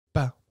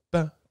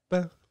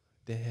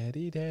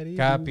Daddy.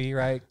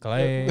 Copyright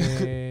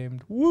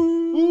claimed.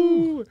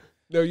 Woo!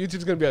 No,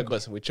 YouTube's gonna be like,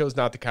 listen, we chose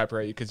not to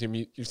copyright you because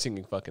your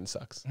singing fucking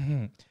sucks.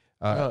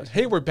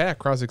 Hey, we're back.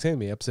 Cross-Examine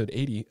Me, episode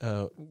 80.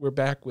 We're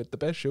back with the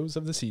best shows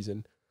of the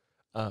season.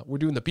 We're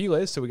doing the B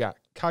list, so we got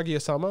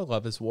Kaguya-sama,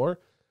 Love is War.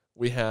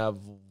 We have...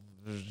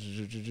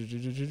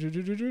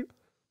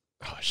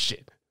 Oh,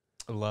 shit.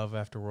 Love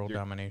After World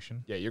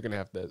Domination. Yeah, you're going to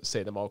have to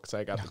say them all because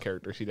I got the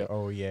character sheet up.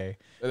 Oh, yay.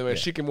 Anyway,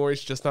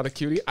 Shikimori's Just Not a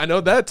Cutie. I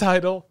know that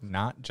title.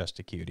 Not just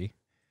a cutie.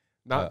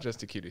 Not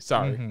just a cutie.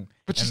 Sorry. Mm-hmm.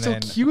 But she's so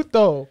cute,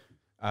 though.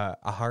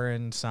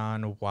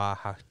 Aharon-san wa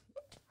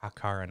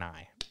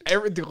Hakaranai.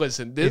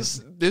 Listen,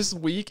 this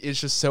week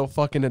is just so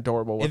fucking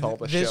adorable with all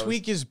the shows. This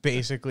week is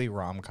basically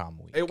rom-com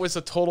week. It was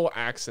a total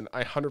accent.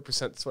 I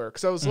 100% swear.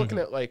 Because I was looking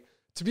at, like,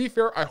 to be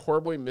fair, I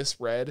horribly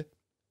misread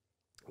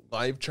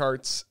live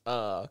charts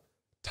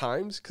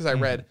times because I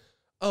read,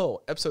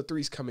 episode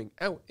 3 is coming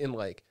out in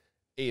like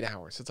 8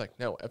 hours. It's like,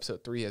 no,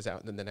 episode 3 is out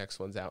and then the next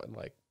one's out in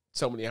like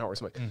so many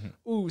hours. I'm like,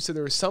 ooh, so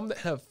there are some that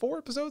have 4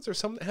 episodes or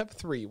some that have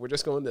 3. We're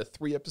just going to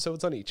 3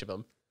 episodes on each of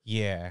them.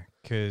 Yeah,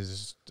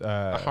 because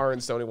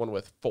Aharon's the only one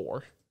with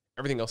 4.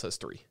 Everything else has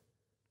 3.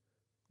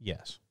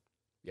 Yes,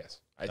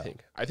 I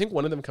think. I think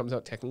one of them comes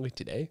out technically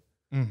today.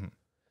 Mm-hmm.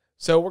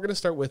 So we're going to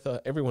start with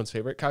everyone's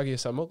favorite,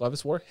 Kaguya-sama, Love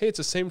is War. Hey, it's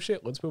the same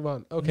shit. Let's move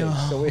on. Okay,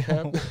 so we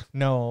have...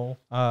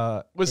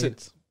 Listen,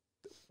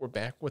 we're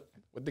back with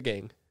the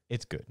gang.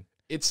 It's good.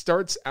 It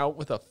starts out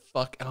with a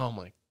oh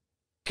my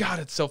God,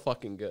 it's so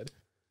fucking good.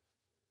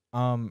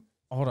 Hold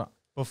on.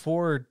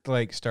 Before,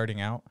 like,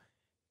 starting out,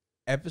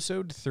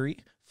 episode 3,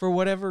 for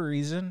whatever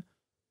reason,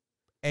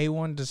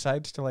 A1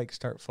 decides to, like,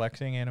 start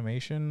flexing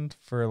animation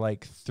for,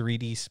 like,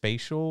 3D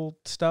spatial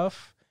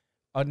stuff.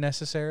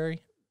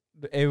 Unnecessary.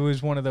 It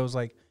was one of those,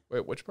 like...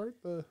 Wait, which part?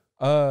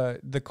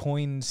 The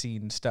coin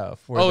scene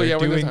stuff. Where they're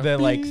doing the,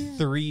 like,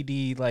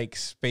 3D, like,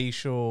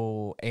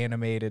 spatial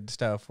animated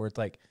stuff where it's,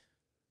 like...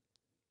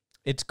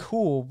 It's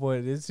cool, but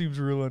it seems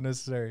real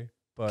unnecessary.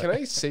 But Can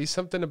I say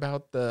something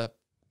about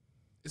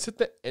is it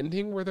the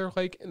ending where they're,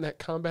 like, in that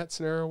combat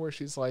scenario where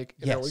she's, like...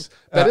 Yes.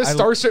 That is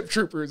Starship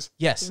Troopers.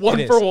 Yes,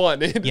 One for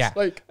one. It's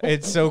like...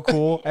 It's so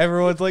cool.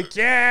 Everyone's like,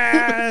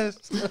 yes!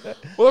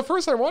 Well, the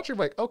first time watching, I'm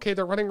like, okay,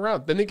 they're running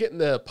around. Then they get in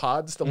the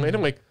pods to land.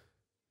 I'm like,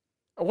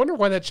 I wonder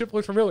why that ship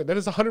looks familiar. That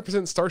is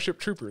 100% Starship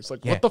Troopers.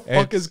 Like, what the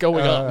fuck is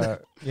going on?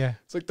 Yeah.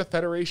 It's like the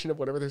Federation of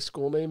whatever their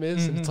school name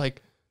is. And it's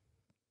like...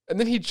 And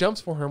then he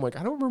jumps for her. I'm like,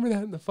 I don't remember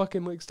that in the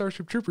fucking like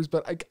Starship Troopers,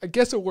 but I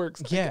guess it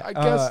works. Yeah, I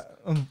guess.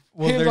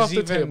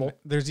 Well,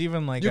 there's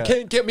even like you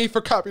can't get me for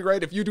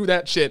copyright if you do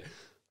that shit.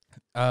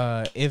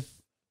 If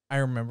I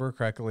remember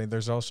correctly,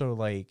 there's also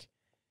like,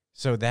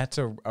 so that's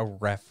a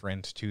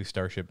reference to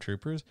Starship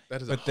Troopers.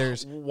 That is, but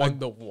there's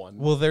 1-to-1.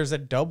 Well, there's a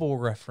double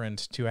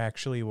reference to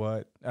actually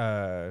what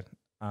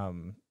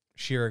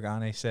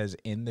Shirogane says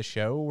in the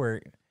show,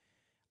 where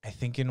I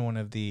think in one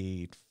of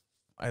the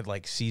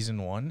like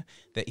season 1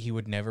 that he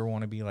would never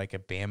want to be like a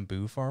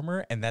bamboo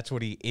farmer, and that's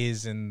what he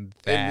is in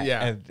that.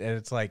 And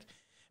it's like,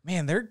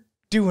 man, they're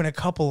doing a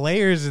couple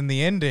layers in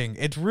the ending.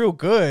 It's real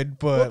good,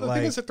 but the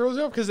thing is, it throws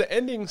me off because the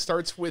ending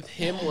starts with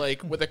him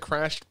like with a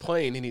crashed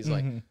plane, and he's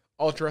like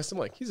all dressed. I'm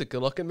like, he's a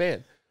good-looking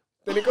man.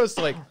 Then it goes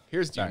to like,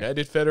 here's the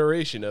United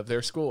Federation of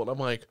their school, and I'm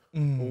like,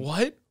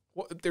 what?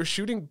 They're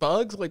shooting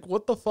bugs? Like,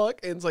 what the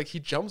fuck? And it's like he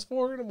jumps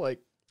for it. And I'm like.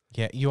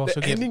 Yeah, you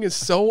also the ending is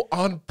so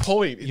on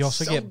point. It's you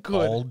also so get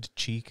good. bald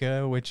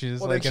Chica, which is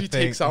like then she a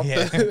thing. takes off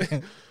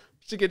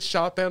she gets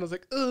shot down. I was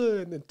like, ugh,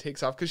 and then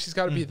takes off because she's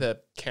got to be the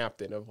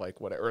captain of like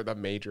whatever, or the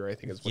major, I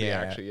think is what he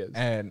actually is.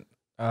 And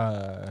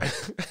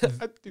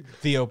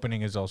the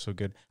opening is also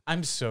good.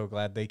 I'm so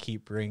glad they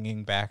keep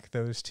bringing back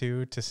those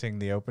two to sing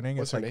the opening.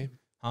 What's her name?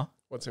 Huh?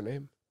 What's her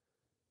name?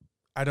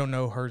 I don't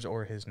know hers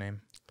or his name.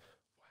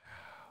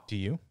 Wow. Do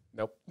you?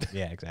 Nope.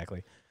 Yeah,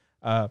 exactly.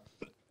 But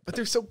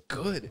they're so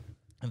good.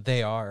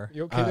 They are.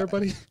 You okay there,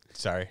 buddy?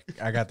 Sorry,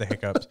 I got the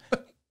hiccups.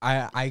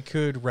 I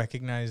could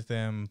recognize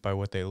them by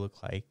what they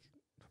look like,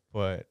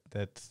 but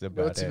that's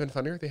about what's even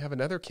funnier? They have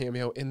another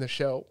cameo in the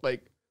show.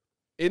 Like,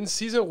 in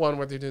season 1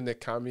 where they're doing the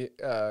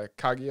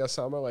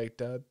Kaguya-sama, like,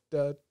 da,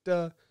 da,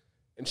 da,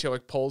 and she,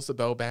 like, pulls the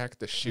bow back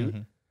to shoot.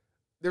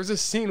 There's a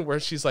scene where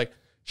she's, like,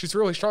 she's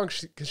really strong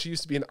because she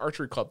used to be in the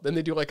archery club. Then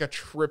they do, like, a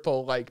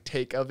triple, like,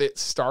 take of it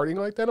starting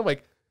like that. I'm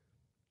like,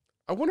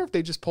 I wonder if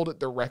they just pulled it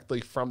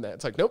directly from that.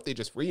 It's like, nope, they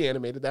just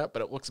reanimated that,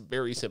 but it looks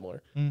very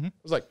similar. I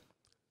was like,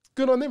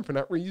 good on them for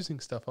not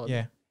reusing stuff on.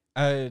 Yeah.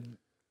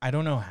 I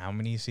don't know how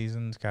many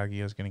seasons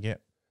Kaguya's going to get.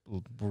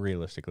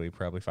 Realistically,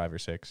 probably 5 or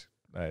 6.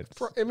 I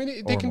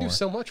mean, they can do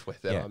so much with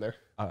that on there.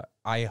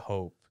 I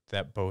hope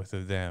that both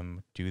of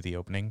them do the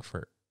opening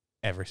for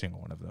every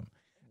single one of them.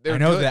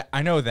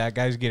 I know that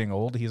guy's getting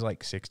old. He's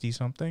like 60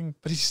 something,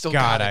 but he's still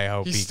got it. I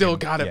hope he's still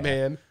got it,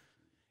 man.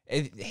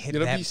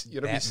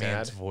 That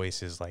man's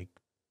voice is like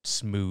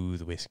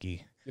smooth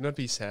whiskey. You know what'd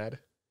be sad?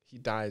 He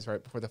dies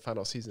right before the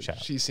final season.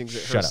 She sings it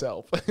Shut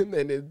herself, and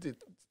then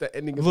the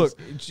ending. Look,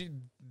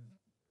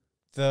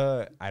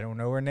 I don't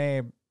know her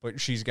name. but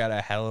she's got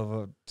a hell of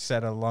a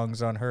set of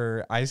lungs on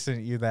her. I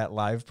sent you that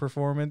live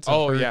performance of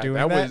Oh her yeah, doing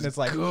that that, was and it's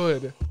like,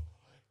 good.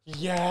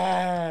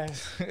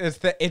 yes, it's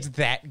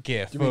that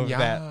gif You mean of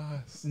that.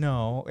 yes?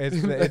 No,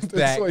 it's That's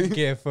that like-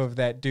 gif of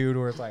that dude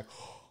where it's like,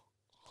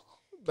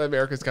 The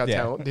America's Got Yeah.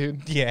 Talent,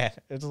 dude. yeah,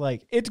 it's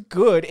like it's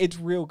good, it's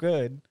real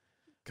good.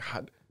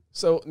 God.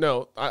 So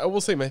no, I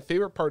will say my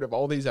favorite part of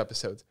all these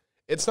episodes.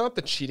 It's not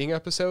the cheating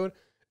episode.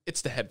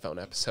 It's the headphone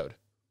episode.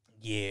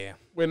 Yeah.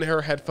 When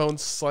her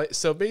headphones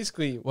so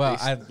basically, Well,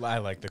 they- I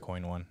like the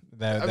coin one.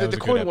 That I mean, was the a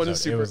good coin one is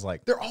episode. super. It was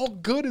like, they're all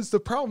good. Is the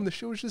problem? The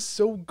show is just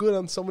so good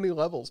on so many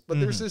levels. But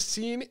there's Mm-hmm. this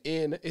scene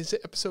in is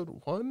it episode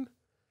 1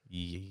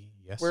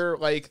 yes, where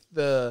like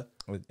the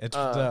it's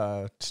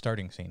the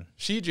starting scene.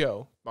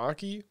 Shijo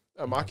Maki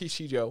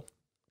Shijo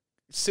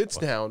sits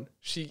down.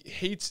 She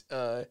hates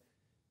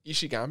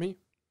Ishigami.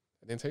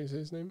 I didn't say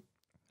his name.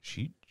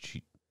 She,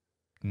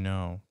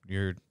 no,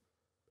 you're,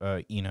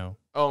 Eno.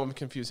 Oh, I'm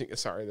confusing.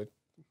 Sorry,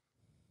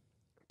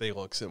 they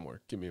look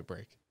similar. Give me a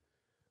break.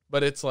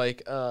 But it's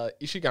like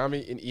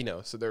Ishigami and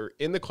Ino. So they're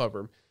in the club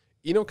room.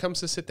 Ino comes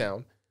to sit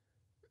down.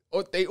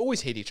 Oh, they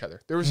always hate each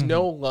other. There was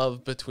no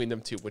love between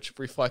them two, which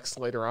reflects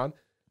later on.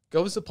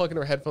 Goes to plug in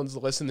her headphones to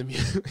listen to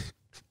music.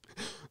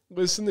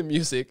 Listen to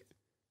music.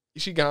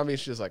 Ishigami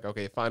is just like,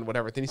 okay, fine,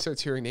 whatever. Then he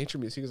starts hearing nature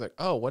music. He's like,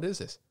 oh, what is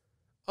this?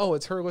 Oh,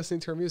 it's her listening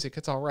to her music.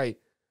 It's all right.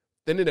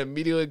 Then it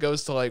immediately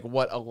goes to like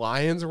what a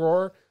lion's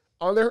roar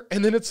on there,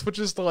 and then it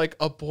switches to like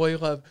a boy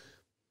love.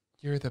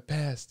 You're the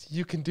best.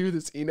 You can do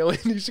this, Ino. And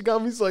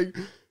Ishigami's like,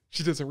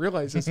 she doesn't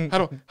realize this.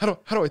 How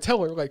do I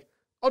tell her? Like,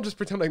 I'll just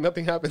pretend like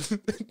nothing happens.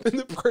 Then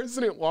the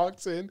president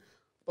walks in.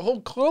 The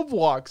whole club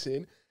walks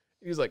in.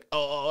 He's like,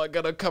 oh, I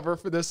gotta cover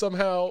for this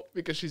somehow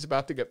because she's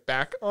about to get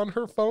back on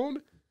her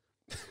phone.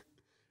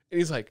 And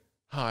he's like,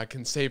 I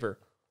can save her.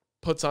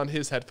 Puts on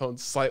his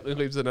headphones, slightly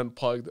leaves it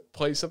unplugged,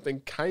 plays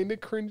something kind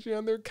of cringy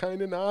on there,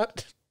 kind of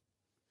not.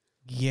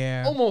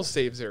 Yeah. Almost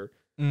saves her.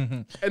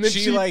 Mm-hmm. And then she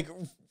she like,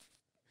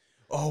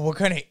 oh, what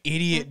kind of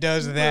idiot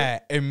does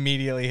that?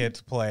 Immediately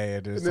hits play.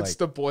 And and it's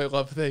the boy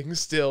love thing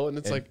still. And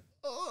it's like,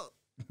 oh,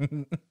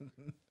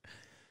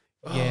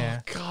 yeah.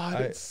 oh,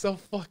 God, it's so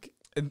fucking.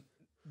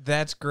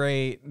 That's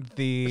great.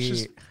 It's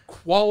just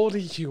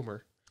quality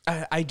humor.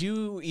 I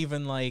do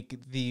even like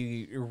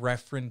the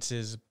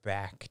references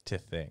back to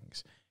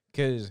things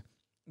because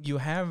you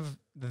have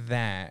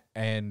that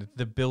and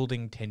the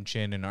building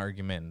tension and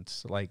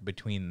arguments like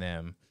between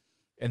them,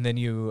 and then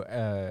you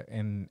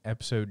in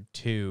episode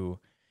 2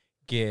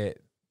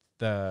 get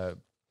the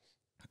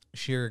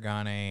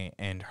Shirogane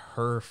and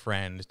her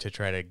friend to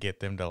try to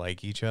get them to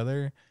like each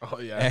other. Oh,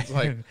 yeah. It's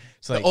like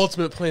it's the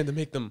ultimate plan to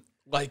make them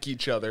like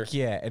each other.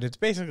 yeah, and it's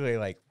basically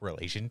like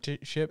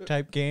relationship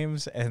type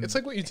games, and It's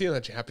like what you see on a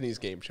Japanese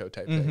game show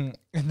type mhm. thing.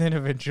 And then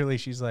eventually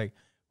she's like,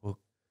 "Well,"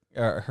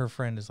 her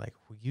friend is like,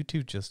 "Well, you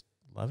two just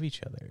love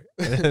each other."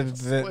 And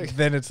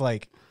then it's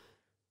like,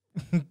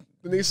 Then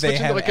they switch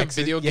into have like a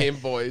video game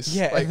voice.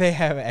 yeah, Like, they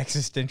have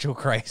existential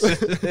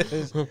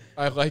crisis.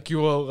 I like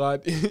you a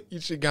lot,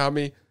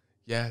 Ishigami.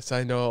 Yes,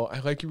 I know. I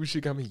like you,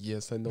 Ishigami.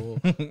 Yes, I know.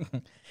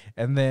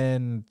 And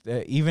then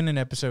even in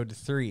episode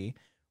 3,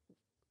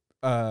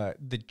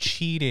 the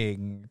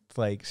cheating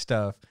like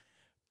stuff.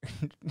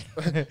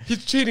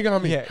 He's cheating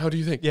on me. Yeah. How do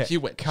you think? Yeah. He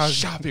went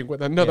shopping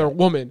with another Yeah.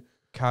 woman.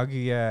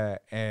 Kaguya,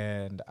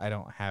 and I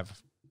don't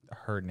have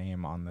her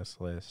name on this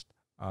list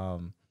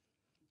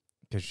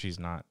because she's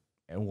not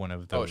one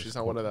of those. Oh, she's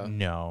not one of them.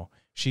 No,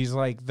 she's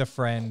like the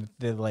friend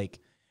that like,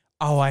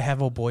 oh, I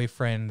have a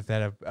boyfriend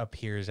that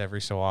appears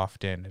every so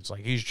often. It's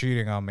like he's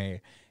cheating on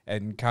me,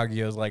 and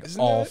Kaguya's like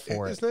all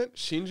for it. Isn't that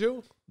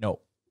Shinju? No,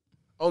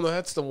 Oh no,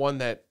 that's the one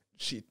that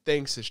she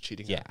thinks is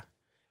cheating. yeah,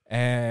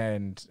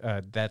 and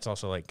that's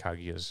also like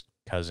Kaguya's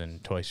cousin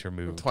twice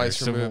removed.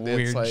 Twice or some removed, it's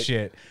weird like-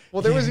 shit.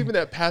 Well, there was even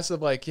that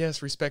passive like,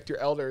 yes, respect your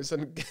elders,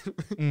 and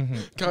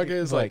Mhm. Kage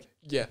is like,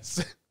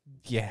 yes,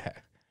 Yeah,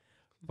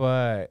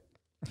 but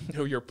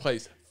know your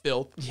place,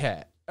 filth.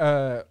 yeah,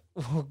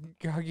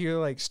 Kaguya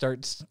like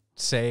starts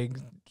saying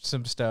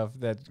some stuff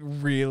that's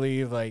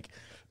really like,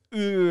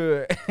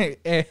 ugh,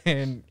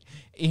 and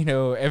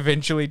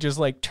eventually just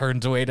like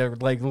turns away to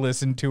like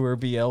listen to her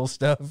BL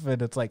stuff,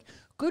 and it's like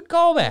good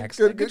callbacks,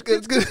 Good, like, good,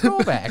 it's good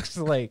callbacks,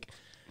 like,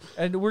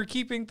 and we're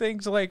keeping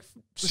things like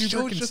The super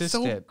show's consistent. just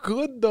so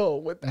good though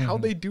with how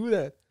Mhm. they do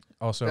that.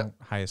 Also, Yeah.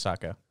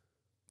 Hayasaka,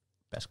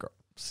 best girl,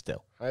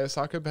 still.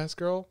 Hayasaka, best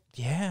girl.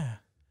 Yeah,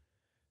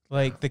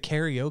 like the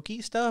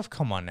karaoke stuff.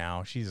 Come on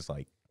now, she's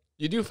like,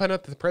 You do find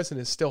out that the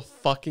president is still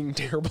fucking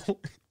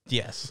terrible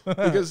yes,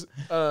 because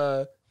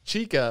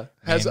Chika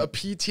has Man. a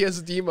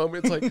PTSD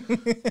moment. It's like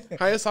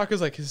Hayasaka's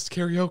like his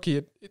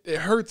karaoke. It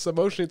hurts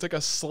emotionally. It's like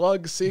a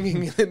slug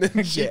singing, and then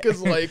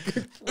Chika's like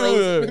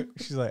frozen.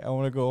 she's like, I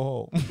want to go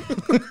home.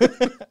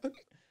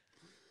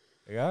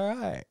 Like, all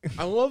right.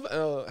 I love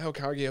how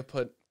Kaguya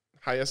put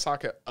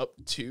Hayasaka up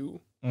to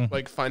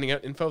like finding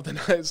out info. Then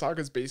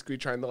Hayasaka's basically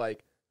trying to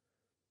like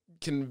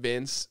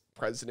convince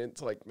president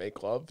to like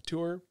make love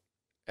to her,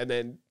 and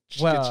then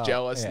she gets Well,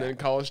 jealous, yeah. and then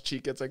calls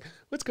Chika. It's like,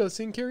 let's go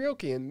sing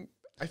karaoke, and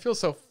I feel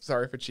so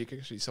sorry for Chica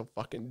because she's so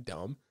fucking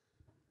dumb.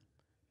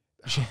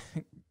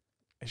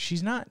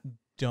 She's not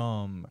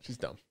dumb. She's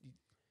dumb.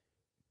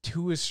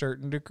 To a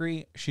certain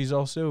degree, she's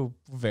also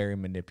very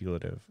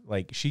manipulative.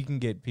 Like, she can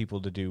get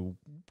people to do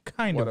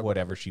kind of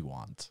whatever she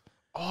wants.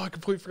 Oh, I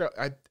completely forgot.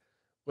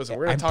 We're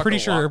gonna I'm talk pretty a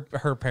sure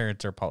lot. her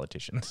parents are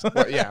politicians.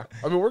 Well, yeah.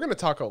 I mean, we're going to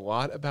talk a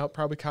lot about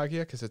probably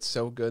Kaguya because it's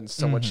so good and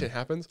so much shit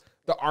happens.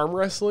 The arm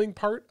wrestling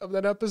part of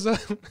that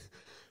episode,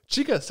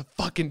 Chica's a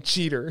fucking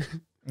cheater.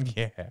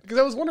 Yeah. Because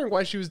I was wondering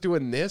why she was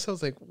doing this. I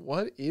was like,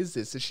 what is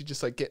this? Is she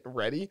just like getting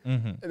ready?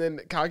 Mm-hmm. And then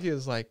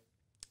Kaguya's like,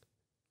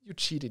 you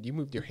cheated. You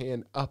moved your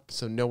hand up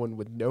so no one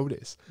would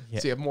notice. Yeah.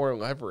 So you have more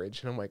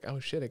leverage. And I'm like, oh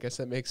shit, I guess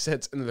that makes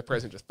sense. And then the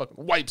president just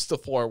fucking wipes the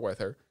floor with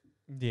her.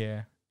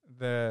 Yeah.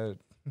 The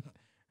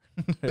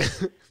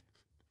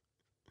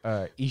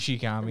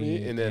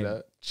Ishigami And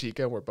then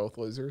Chica, we're both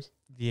losers.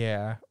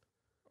 yeah.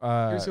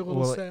 Here's a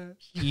little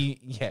sash.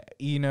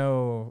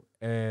 Ino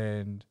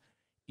and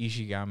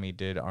Ishigami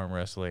did arm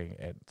wrestling,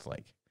 and it's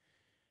like,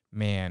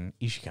 man,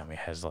 Ishigami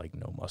has like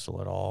no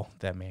muscle at all.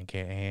 That man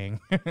can't hang.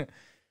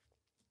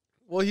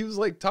 Well, he was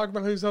like talking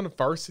about how he was on a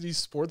varsity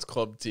sports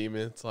club team,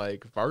 and it's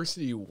like,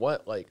 varsity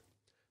what? Like,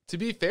 to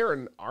be fair,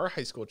 in our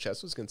high school,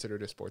 chess was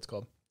considered a sports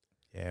club.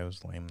 Yeah, it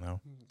was lame though.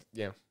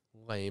 Yeah,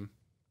 lame.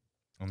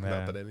 And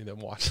Not that any of them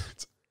watch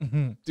it.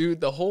 then,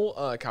 Dude, the whole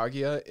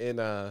Kaguya in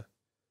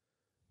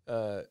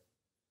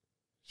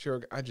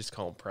sure, I just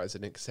call him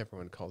president because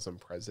everyone calls him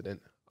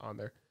president on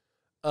there.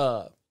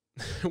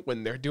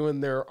 When they're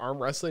doing their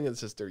arm wrestling, it's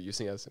just they're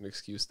using it as an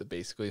excuse to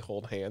basically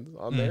hold hands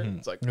on there.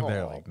 It's like,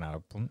 they're like,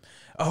 not a.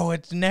 Oh,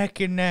 it's neck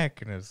and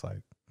neck, and it's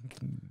like,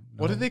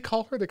 what do they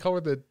call her? They call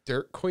her the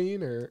Dirt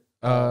Queen or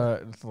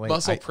like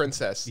Muscle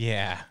Princess.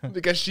 Yeah,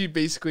 Because she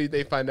basically,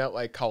 they find out,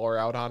 like, call her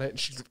out on it, and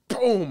she's like,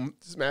 boom,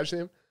 smashing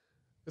him.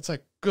 It's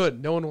like,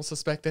 good, no one will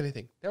suspect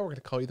anything. Now we're going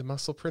to call you the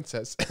Muscle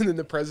Princess. And then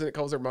the president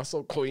calls her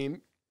Muscle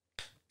Queen.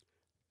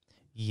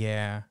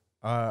 yeah.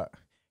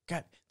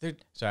 God,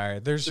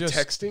 there's The just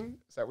texting?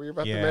 Is that what you're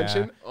about to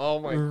mention? Oh,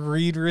 my.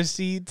 read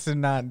receipts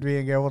and not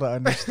being able to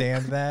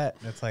understand that.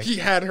 It's like, He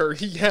had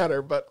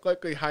her, but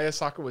luckily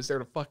Hayasaka was there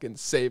to fucking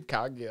save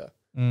Kaguya.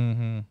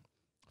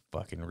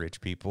 fucking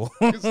rich people.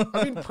 'Cause,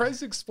 I mean,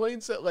 Prez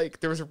explains that, like,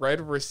 there was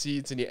red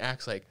receipts, and he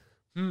acts like,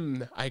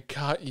 I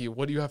caught you.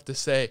 What do you have to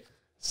say?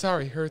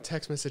 Sorry, her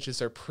text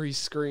messages are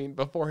pre-screened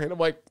beforehand. I'm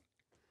like,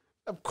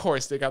 of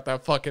course they got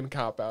that fucking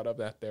cop out of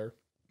that there.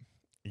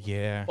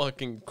 Yeah.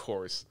 Fucking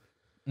course.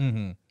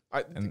 Mm-hmm.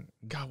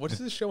 God, what does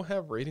this show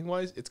have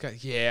rating-wise? It's got,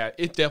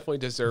 it definitely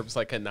deserves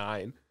like a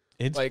 9.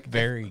 It's like,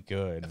 very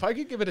good. If I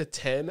could give it a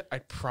 10,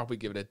 I'd probably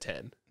give it a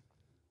 10.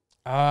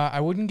 I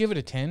wouldn't give it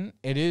a 10.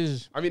 It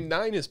is. I mean,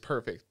 9 is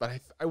perfect,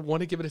 but I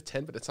want to give it a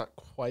 10, but it's not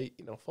quite,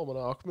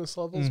 Fullmetal Alchemist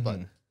levels,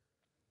 but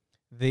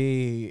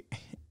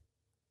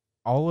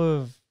all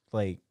of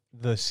like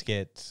the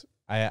skits,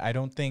 I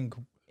don't think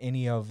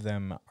any of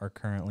them are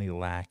currently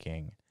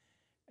lacking.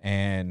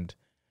 And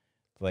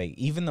like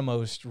even the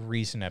most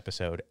recent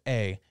episode,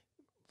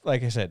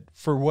 like I said,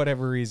 for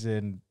whatever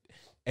reason,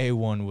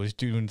 A1 was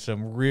doing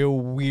some real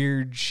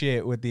weird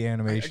shit with the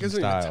animation I guess we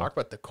style. need to talk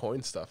about the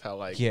coin stuff, how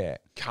like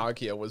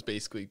Kaguya was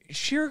basically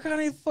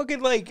Shirogane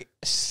fucking like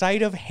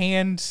sleight of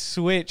hand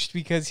switched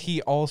because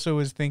he also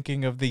was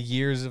thinking of the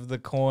years of the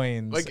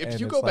coins. like, if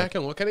you go back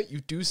and look at it, you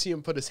do see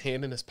him put his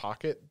hand in his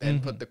pocket, then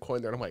put the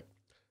coin there. And I'm like,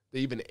 they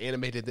even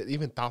animated it, they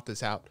even thought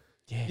this out.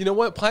 Yeah. You know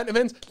what, Platinum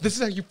Ends? This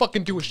is how you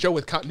fucking do a show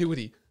with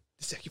continuity.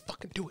 This is how you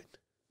fucking do it.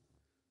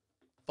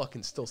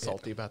 Fucking still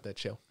salty about that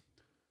show.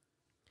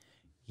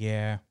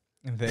 Yeah.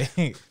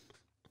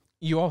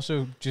 You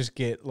also just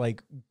get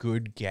like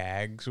good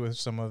gags with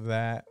some of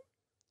that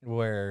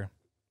where,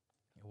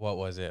 what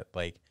was it?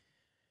 Like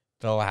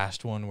the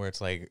last one where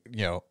it's like,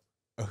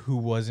 who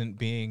wasn't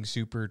being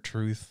super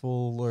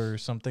truthful or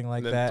something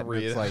like that.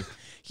 It's like,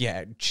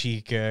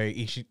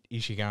 Chika,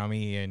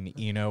 Ishigami, and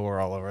Ino were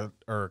all over,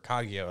 or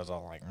Kaguya was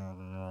all like,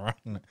 all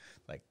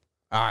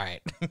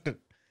right.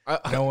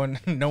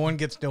 No one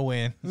gets no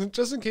win.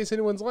 Just in case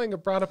anyone's lying, I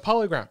brought a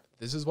polygraph.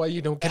 This is why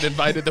you don't get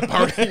invited to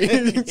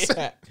parties.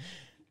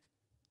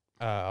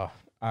 All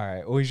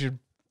right.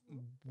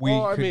 We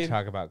could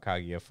talk about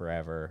Kaguya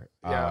forever.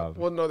 Yeah.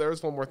 Well, no, there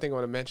was one more thing I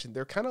want to mention.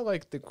 They're kind of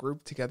like the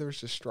group together is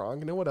just strong.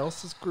 You know what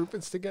else this group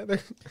is together?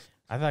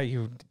 I thought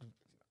you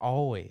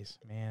always,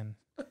 man.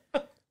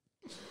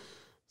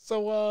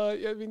 So,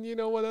 I mean, you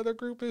know what other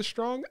group is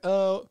strong?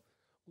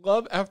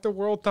 Love After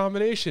World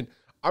Domination.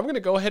 I'm going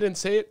to go ahead and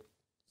say it.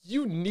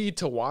 You need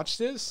to watch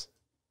this.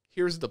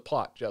 Here's the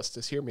plot,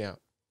 Justice. Hear me out.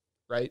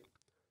 Right?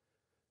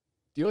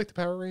 Do you like the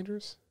Power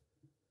Rangers?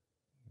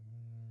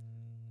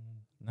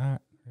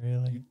 Not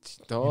really.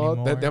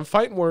 Them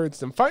fighting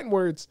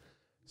words.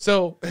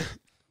 So,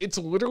 it's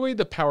literally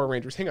the Power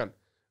Rangers. Hang on.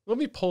 Let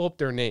me pull up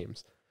their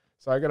names.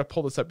 So, I got to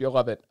pull this up. You'll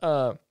love it.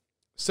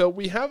 So,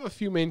 we have a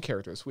few main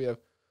characters. We have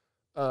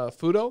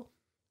Fudo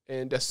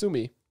and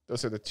Asumi.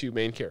 Those are the two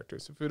main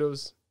characters. So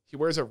Fudo's, he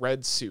wears a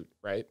red suit,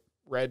 right?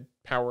 Red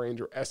Power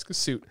Ranger-esque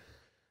suit.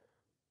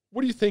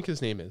 What do you think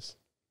his name is?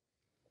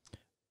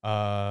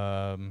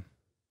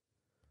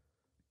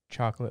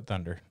 Chocolate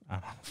Thunder. I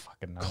don't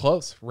fucking know.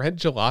 Close. Red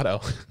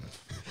Gelato.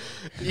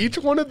 Each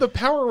one of the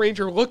Power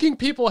Ranger looking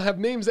people have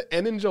names that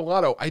end in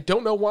gelato. I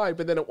don't know why,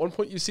 but then at one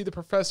point you see the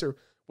professor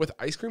with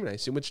ice cream, and I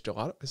assume it's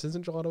gelato. This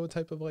isn't gelato a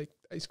type of like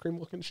ice cream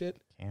looking shit?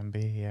 Can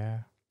be, yeah.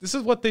 This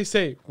is what they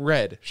say.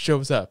 Red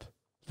shows up.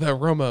 The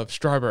aroma of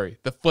strawberry.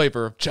 The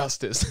flavor of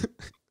justice.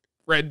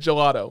 Red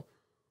Gelato.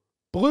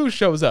 Blue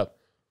shows up.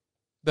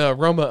 The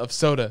aroma of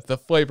soda. The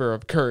flavor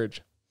of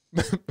courage.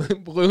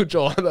 Blue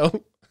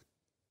Gelato.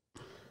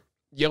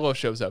 Yellow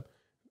shows up.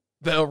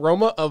 The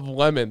aroma of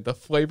lemon. The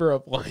flavor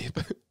of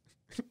life.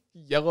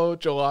 Yellow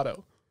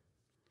Gelato.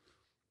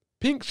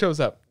 Pink shows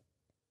up.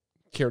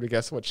 Care to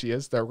guess what she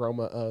is? The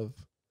aroma of...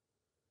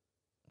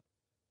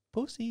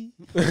 Pussy.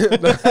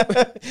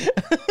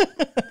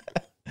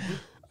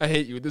 I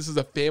hate you. This is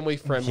a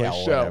family-friendly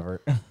show.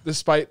 Whatever.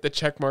 Despite the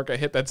check mark I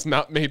hit, that's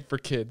not made for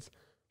kids.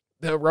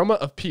 The aroma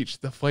of peach,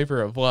 the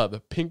flavor of love, the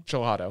pink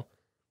gelato.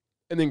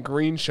 And then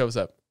green shows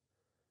up.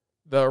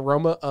 The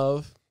aroma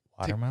of...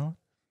 Watermelon?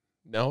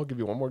 No, I'll give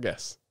you one more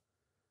guess.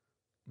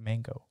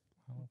 Mango.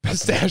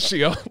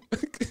 Pistachio.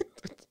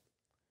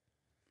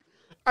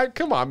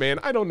 Come on, man.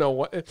 I don't know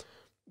what...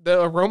 The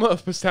aroma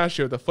of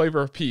pistachio, the flavor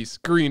of peace,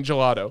 green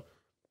gelato.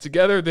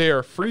 Together they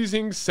are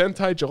freezing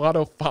Sentai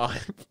Gelato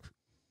 5.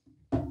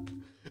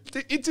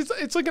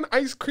 It's like an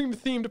ice cream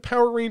themed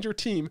Power Ranger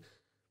team.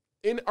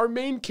 And our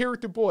main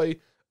character boy,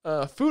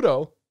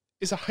 Fudo,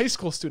 is a high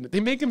school student. They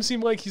make him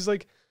seem like he's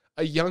like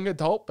a young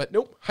adult, but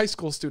nope, high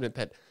school student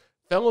that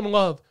fell in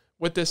love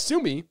with the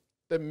Sumi,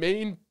 the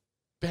main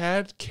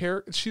bad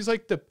character. She's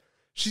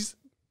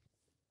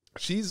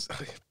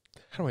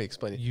how do I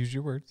explain it? Use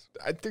your words.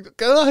 I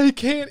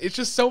can't. It's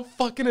just so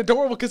fucking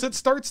adorable because it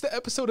starts the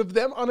episode of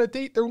them on a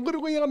date. They're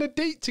literally on a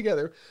date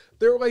together.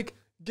 They're like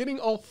getting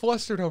all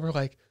flustered over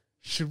like,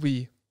 should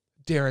we,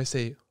 dare I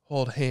say,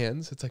 hold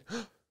hands? It's like,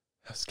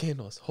 how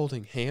scandalous.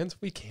 Holding hands?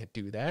 We can't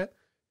do that.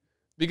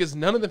 Because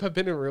none of them have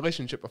been in a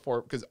relationship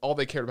before because all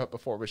they cared about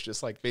before was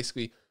just like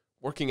basically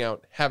working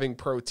out, having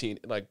protein,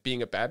 and like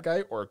being a bad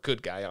guy or a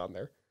good guy on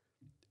there.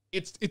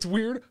 It's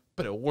weird,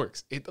 but it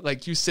works. It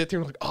like you sit there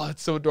and like, oh,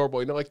 it's so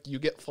adorable. You know, like you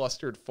get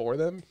flustered for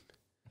them.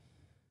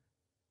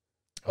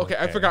 Okay,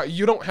 I forgot.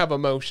 You don't have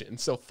emotion,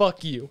 so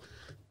fuck you.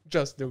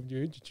 Just don't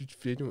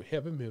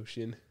have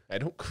emotion. I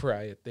don't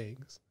cry at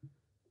things.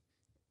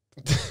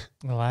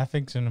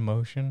 Laughing's an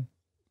emotion.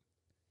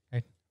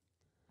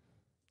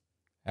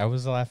 I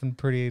was laughing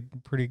pretty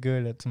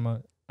good at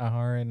some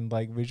and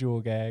like visual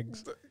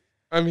gags.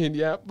 I mean,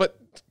 yeah, but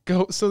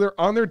so they're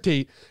on their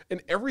date,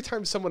 and every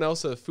time someone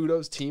else of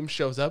Fudo's team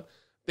shows up,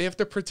 they have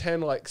to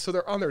pretend like, so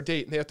they're on their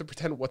date, and they have to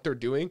pretend what they're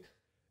doing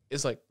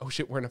is like, oh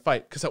shit, we're in a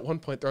fight. Because at one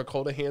point, they're like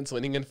holding hands,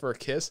 leaning in for a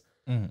kiss.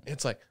 And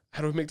it's like,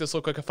 how do we make this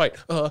look like a fight?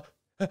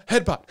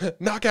 Headbutt,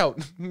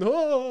 knockout,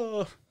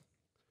 no.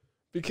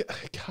 Because,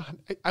 God,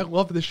 I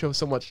love this show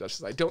so much,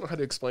 Justice. I don't know how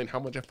to explain how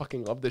much I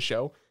fucking love this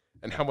show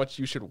and how much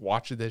you should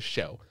watch this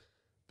show.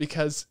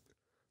 Because,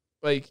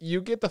 like,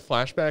 you get the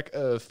flashback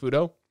of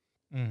Fudo.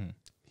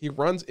 He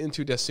runs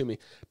into Desumi.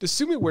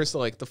 Desumi wears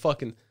the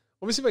fucking...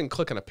 Let me see if I can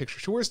click on a picture.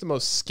 She wears the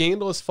most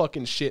scandalous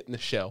fucking shit in the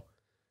show.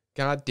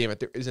 God damn it,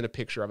 there isn't a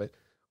picture of it.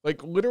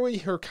 Like, literally,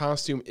 her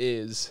costume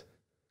is...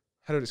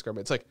 How do I describe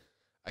it? It's like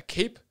a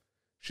cape.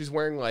 She's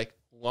wearing, like,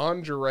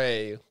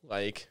 lingerie,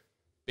 like,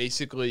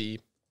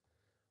 basically...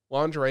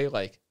 Lingerie,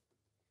 like,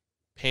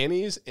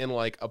 panties and,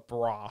 like, a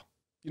bra.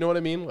 You know what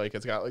I mean? Like,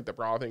 it's got, like, the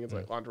bra thing. It's,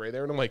 like, lingerie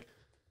there. And I'm like...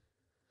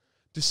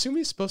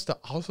 Desumi's supposed to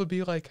also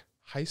be, like...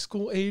 high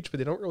school age, but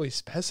they don't really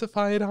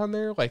specify it on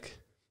there. Like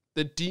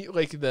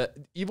the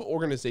evil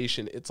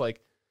organization, it's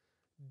like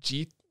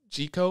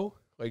Gekko,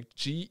 like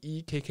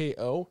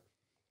Gekko.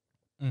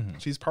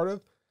 She's part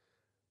of.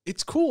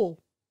 It's cool,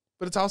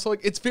 but it's also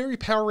like it's very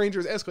Power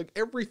Rangers-esque. Like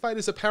every fight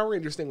is a Power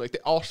Rangers thing. Like they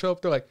all show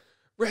up, they're like,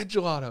 red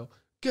gelato,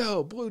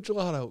 go, blue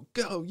gelato,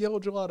 go, yellow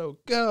gelato,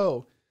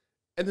 go.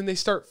 And then they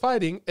start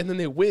fighting, and then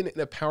they win in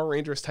a Power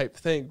Rangers type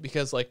thing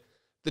because like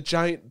the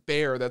giant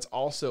bear that's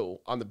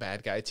also on the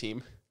bad guy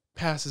team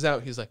passes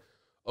out. He's like,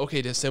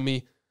 okay,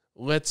 Desumi,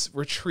 let's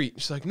retreat.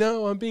 She's like,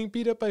 no, I'm being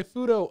beat up by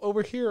Fudo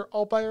over here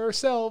all by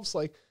ourselves.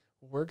 Like,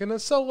 we're going to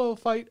solo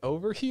fight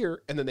over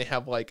here. And then they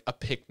have like a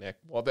picnic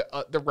while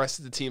the rest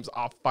of the team's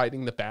off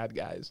fighting the bad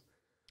guys.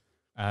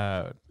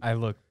 I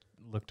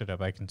looked it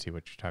up. I can see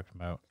what you're talking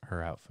about.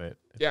 Her outfit.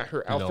 Yeah,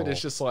 her outfit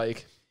is just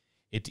like...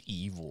 It's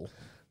evil.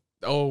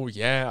 Oh,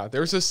 yeah.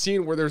 There's a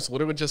scene where there's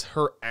literally just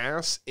her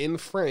ass in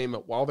frame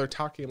while they're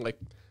talking like...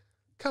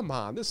 Come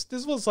on, this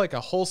was like a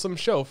wholesome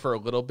show for a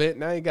little bit.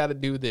 Now you got to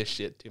do this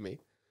shit to me.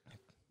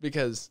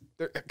 Because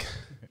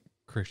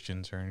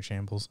Christians are in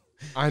shambles.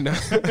 I know.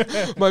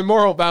 My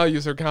moral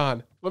values are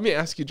gone. Let me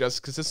ask you, Jess,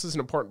 because this is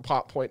an important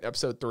plot point,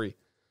 episode 3.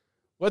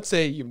 Let's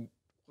say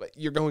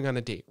you're going on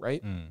a date,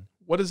 right?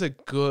 What is a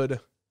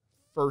good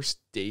first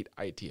date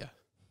idea?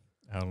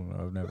 I don't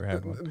know. I've never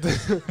had one.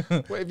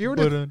 If you were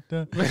to...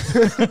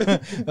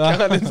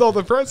 God, it's all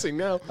depressing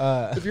now.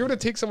 If you were to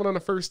take someone on a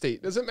first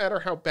date, doesn't matter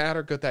how bad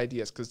or good the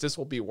idea is, because this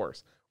will be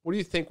worse. What do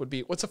you think would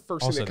be... What's the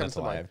first thing that comes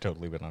to mind? I've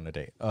totally been on a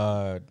date.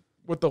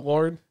 With the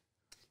Lord?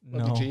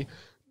 Love you, G.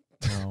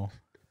 No.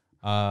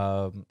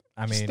 I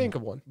Just mean, think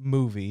of one.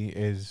 movie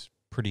is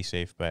pretty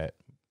safe bet.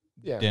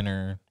 Yeah.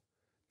 Dinner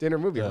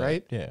Movie,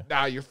 right? Yeah.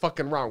 Nah, you're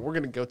fucking wrong. We're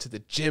going to go to the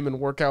gym and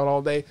work out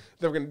all day.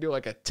 Then we're going to do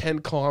like a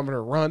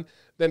 10-kilometer run.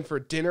 Then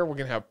for dinner, we're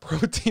going to have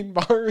protein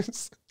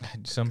bars.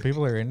 Some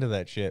people are into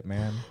that shit,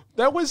 man.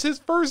 That was his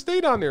first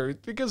date on there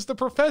because the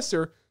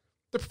professor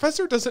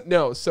doesn't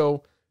know.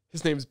 So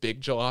his name's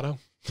Big Gelato.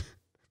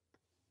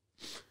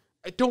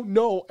 I don't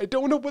know. I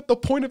don't know what the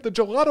point of the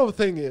gelato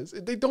thing is.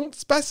 They don't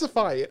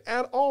specify it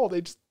at all.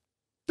 They just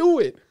do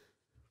it.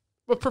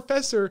 But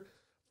Professor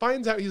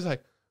finds out, he's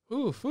like,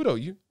 ooh,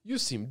 Fudo, you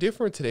seem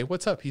different today.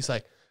 What's up? He's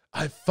like,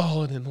 I've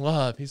fallen in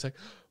love. He's like,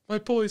 my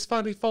boy's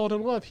finally fallen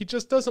in love. He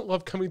just doesn't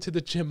love coming to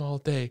the gym all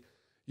day.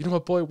 You know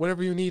what, boy?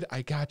 Whatever you need,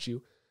 I got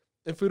you.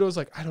 And Fudo's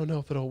like, I don't know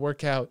if it'll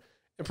work out.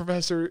 And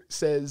Professor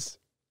says,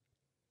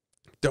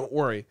 don't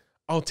worry.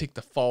 I'll take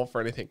the fall for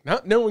anything.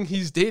 Not knowing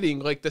he's dating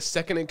like the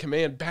second in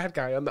command bad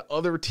guy on the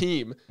other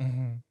team.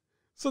 Mm-hmm.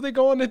 So they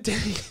go on a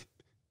date.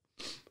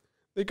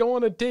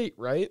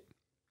 Right?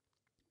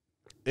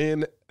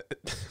 And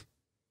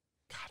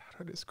how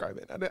to describe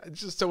it?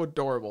 It's just so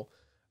adorable.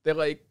 They're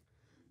like,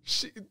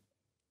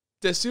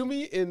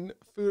 Desumi and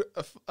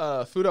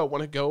Fudo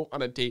want to go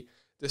on a date.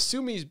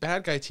 Desumi's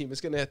bad guy team is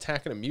going to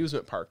attack an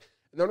amusement park.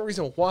 And the only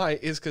reason why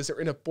is because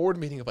they're in a board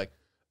meeting of like,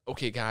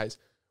 okay, guys,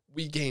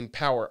 we gain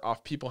power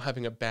off people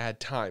having a bad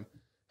time.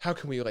 How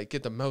can we like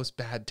get the most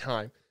bad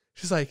time?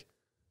 She's like,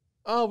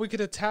 oh, we could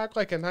attack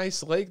like a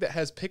nice lake that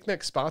has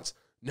picnic spots.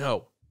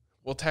 No,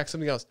 we'll attack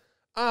something else.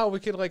 Oh, we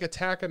could like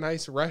attack a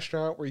nice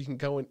restaurant where you can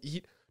go and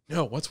eat.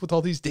 No, what's with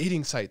all these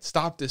dating sites?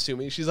 Stop,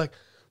 Desumi. She's like,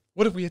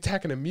 what if we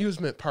attack an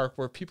amusement park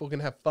where people can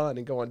have fun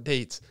and go on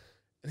dates?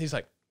 And he's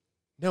like,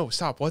 no,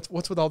 stop. What's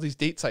with all these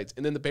date sites?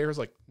 And then the bear's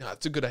like, no,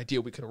 it's a good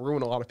idea. We can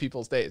ruin a lot of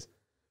people's days.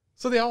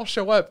 So they all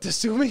show up.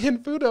 Desumi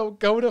and Fudo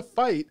go to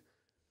fight.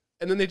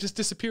 And then they just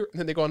disappear. And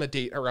then they go on a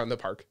date around the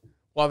park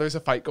while there's a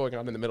fight going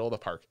on in the middle of the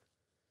park.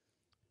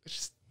 It's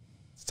just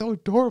so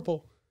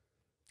adorable.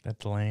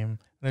 That's lame.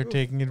 They're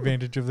taking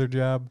advantage of their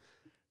job.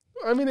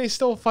 I mean, they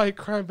still fight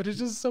crime, but it's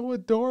just so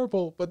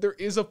adorable. But there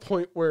is a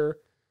point where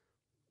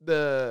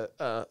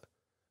the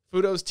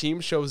Fudo's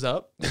team shows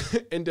up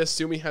and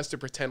Desumi has to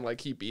pretend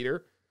like he beat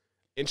her.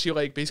 And she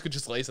like basically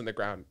just lays on the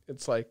ground.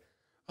 It's like,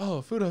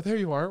 oh, Fudo, there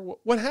you are.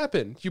 What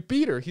happened? You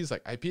beat her. He's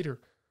like, I beat her.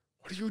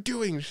 What are you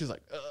doing? She's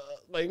like,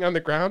 laying on the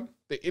ground.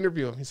 They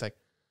interview him. He's like,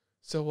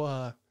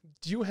 so,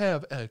 do you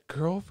have a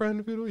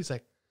girlfriend, Fudo? He's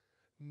like,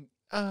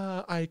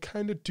 I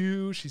kind of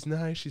do. She's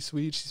nice. She's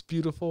sweet. She's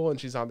beautiful. And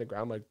she's on the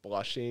ground, like,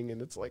 blushing.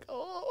 And it's like,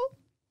 oh,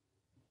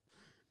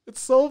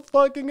 it's so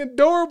fucking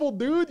adorable,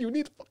 dude. You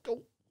need to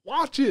fucking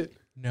watch it.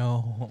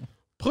 No.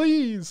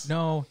 Please.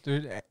 No,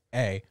 dude.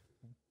 Hey,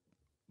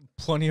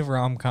 plenty of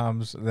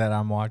rom-coms that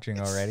I'm watching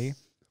already.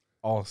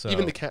 Also.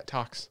 Even the cat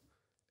talks.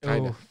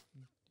 Kind of.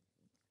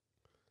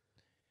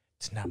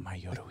 It's not my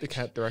Yoda. The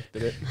cat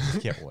directed it.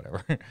 Yeah,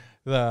 whatever.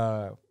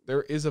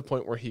 There is a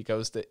point where he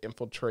goes to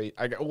infiltrate.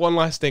 I got one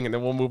last thing, and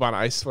then we'll move on.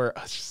 I swear,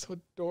 it's just so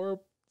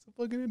adorable. It's so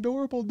fucking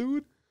adorable,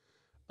 dude.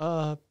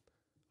 Oh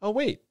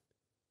wait.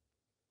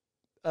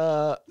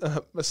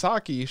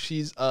 Masaki,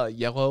 she's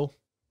yellow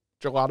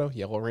gelato,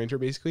 yellow ranger,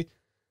 basically.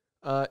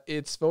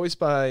 It's voiced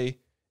by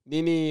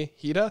Nini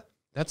Hida.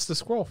 That's the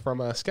squirrel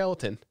from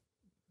Skeleton.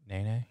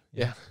 Nene?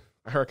 Yeah,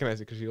 I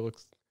recognize it because she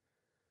looks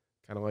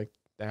kind of like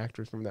the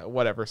actors from that.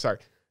 Whatever, sorry.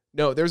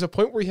 No, there's a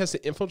point where he has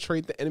to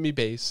infiltrate the enemy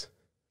base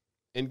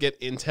and get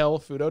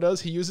intel. Fudo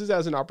does. He uses it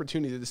as an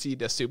opportunity to see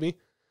Desumi.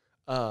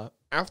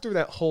 After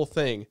that whole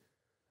thing,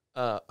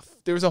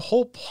 there's a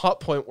whole plot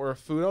point where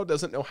Fudo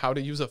doesn't know how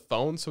to use a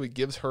phone, so he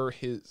gives her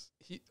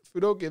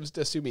Fudo gives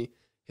Desumi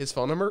his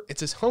phone number.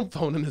 It's his home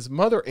phone, and his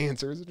mother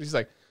answers. And she's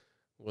like,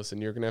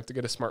 listen, you're going to have to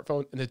get a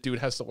smartphone. And the dude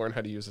has to learn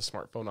how to use a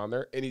smartphone on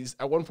there. And he's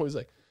at one point, he's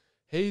like,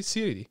 hey,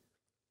 Siri.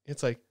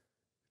 It's like,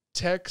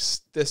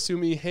 text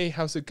Desumi, hey,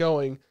 how's it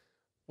going?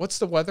 What's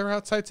the weather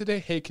outside today?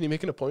 Hey, can you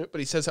make an appointment? But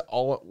he says it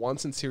all at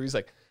once, and Siri's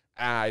like,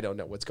 I don't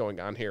know what's going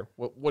on here.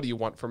 What do you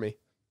want from me?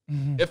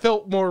 Mm-hmm. It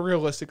felt more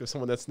realistic with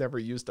someone that's never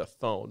used a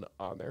phone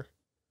on there.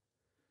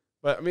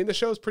 But, I mean, the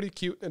show's pretty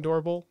cute and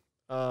adorable.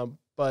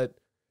 But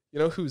you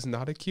know who's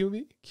not a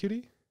cutie?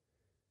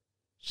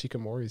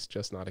 Shikamori's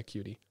just not a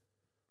cutie.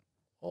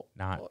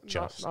 Not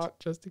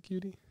just a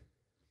cutie.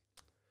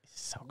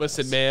 So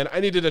listen, man,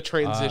 I needed a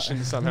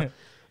transition somehow.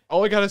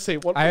 All I gotta say,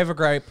 I have a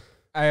gripe.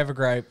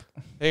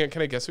 Hang on,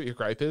 can I guess what your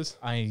gripe is?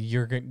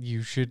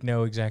 You should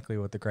know exactly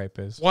what the gripe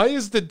is. Why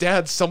is the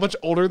dad so much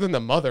older than the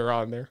mother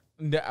on there?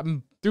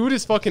 Dude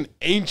is fucking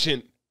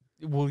ancient.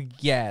 Well,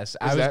 yes,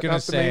 I was gonna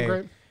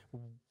say.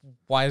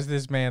 Why does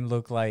this man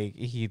look like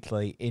he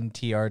like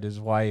NTR'd his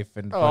wife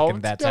and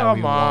fucking that's how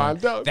he won?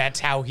 That's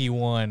how he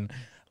won.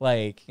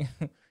 Like,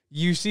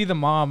 you see the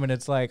mom and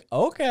it's like,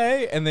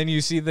 okay. And then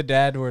you see the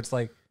dad where it's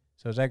like,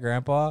 so is that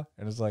grandpa?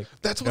 And it's like,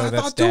 that's what I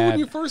thought too when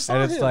you first saw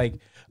him. And it's like,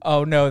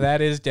 oh no,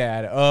 that is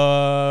dad.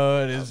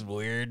 Oh, it is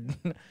weird.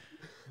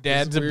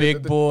 Dad's a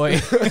big boy.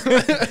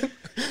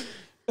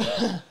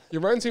 He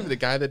reminds me of the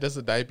guy that does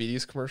the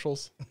diabetes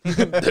commercials.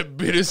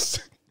 Diabetes.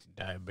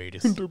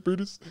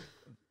 Diabetes.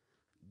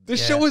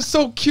 This show is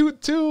so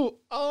cute too.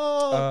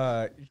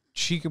 Oh.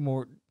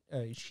 Shikamori,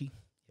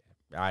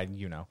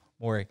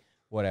 Mori,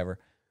 whatever.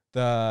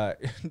 The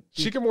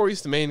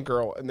Shikamori's the main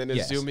girl, and then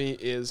Izumi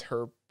is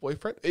her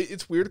boyfriend.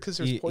 It's weird because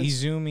there's points.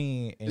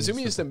 Izumi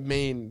is the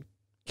main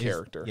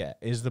character.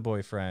 Is the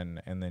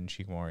boyfriend, and then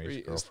Shikamori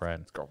is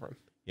girlfriend. Girlfriend.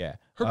 Yeah.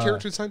 Her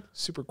character design,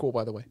 super cool,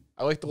 by the way.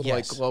 I like the little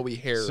like glowy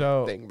hair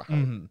thing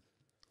behind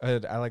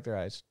it. I like their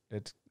eyes.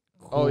 It's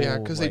cool. Oh yeah,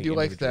 because they do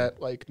like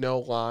that like no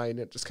line.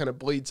 It just kind of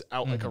bleeds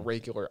out like a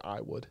regular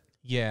eye would.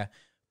 Yeah.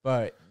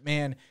 But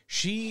man,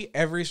 she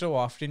every so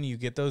often you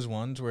get those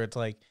ones where it's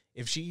like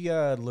if she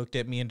looked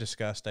at me in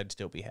disgust, I'd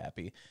still be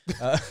happy.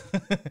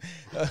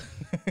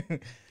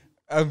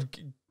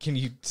 Can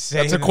you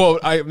say that's a quote?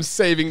 I am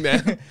saving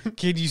that.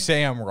 Can you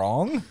say I'm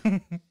wrong?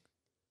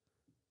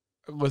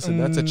 Listen,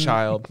 that's a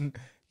child.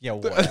 Yeah,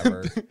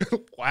 whatever.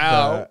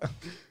 Wow.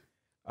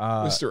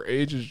 Mr.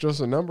 Age is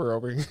just a number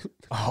over here.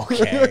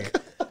 Okay.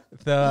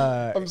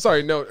 I'm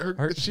sorry. No,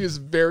 she is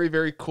very,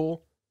 very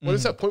cool. What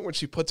is that point when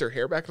she puts her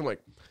hair back? And I'm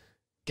like,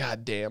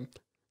 God damn.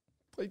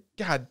 Like,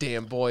 God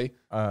damn, boy.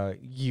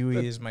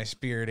 Yui is my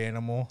spirit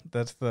animal.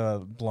 That's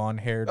the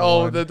blonde-haired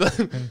one.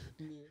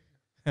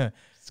 It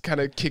kind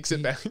of kicks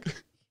it back.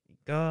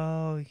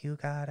 Go, you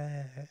got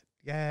it.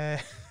 Yeah.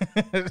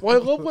 Well, I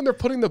love when they're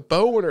putting the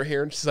bow in her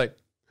hair and she's like,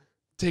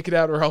 take it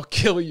out or I'll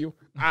kill you.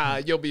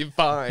 You'll be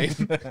fine.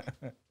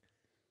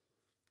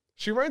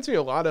 She reminds me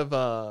a lot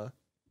of,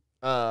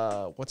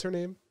 what's her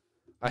name?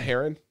 A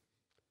Heron?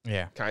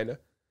 Yeah. Kind of.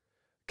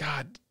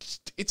 God,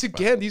 it's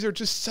again, these are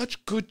just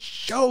such good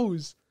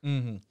shows.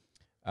 Izumi's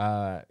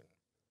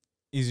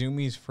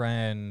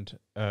friend,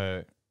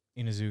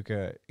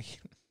 Inuzuka,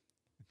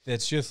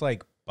 that's just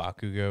like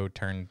Bakugo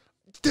turned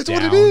that's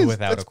down what it is.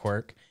 Without a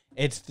quirk.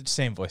 It's the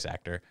same voice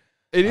actor.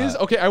 It is?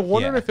 Okay, I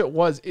wondered if it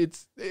was. It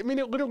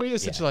literally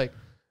is such like,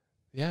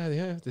 yeah,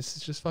 this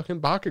is just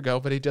fucking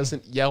Bakugo, but he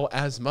doesn't yell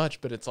as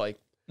much, but it's like,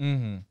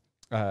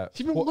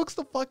 he even looks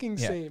the fucking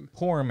same.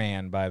 Poor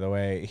man, by the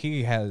way.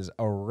 He has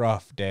a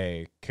rough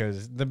day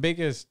because the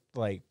biggest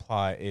like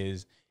plot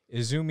is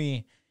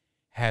Izumi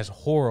has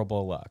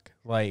horrible luck.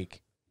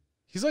 Like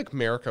he's like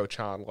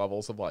Mariko-chan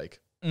levels of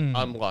like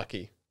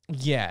unlucky.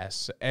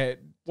 Yes.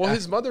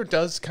 His mother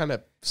does kind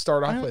of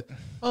start off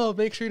with,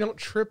 make sure you don't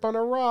trip on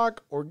a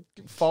rock or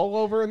fall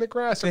over in the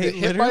grass or get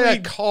hit by a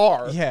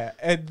car. Yeah,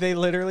 and they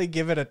literally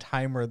give it a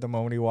timer the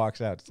moment he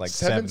walks out. It's like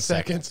 7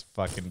 seconds.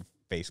 Fucking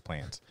face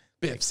plants.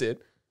 Biffs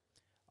it.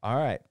 All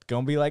right.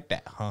 Gonna be like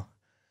that, huh?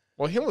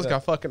 Well, he almost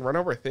got fucking run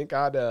over. Thank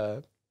God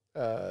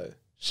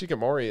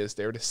Shikamori is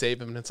there to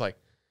save him. And it's like,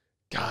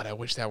 God, I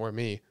wish that were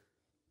me.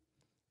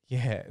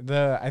 Yeah.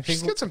 I think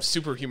she's got some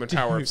superhuman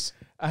powers.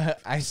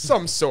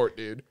 Some sort,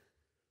 dude.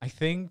 I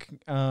think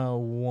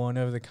one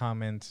of the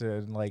comments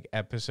in like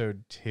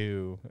episode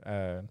 2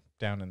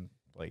 down in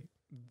like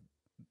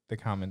the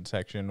comment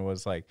section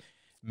was like,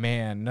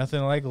 man,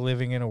 nothing like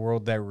living in a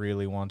world that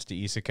really wants to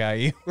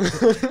isekai you.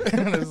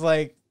 And it's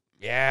like,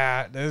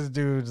 yeah, this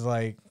dude's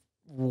like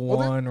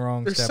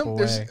wrong step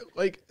away.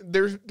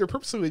 They're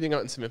purposely leaving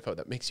out in some info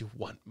that makes you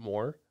want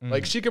more.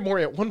 Like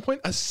Shikamori at one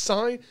point,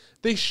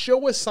 they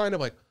show a sign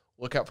of like,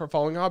 look out for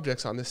falling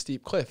objects on this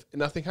steep cliff, and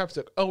nothing happens.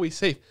 Like, oh, he's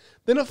safe.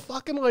 Then a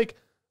fucking like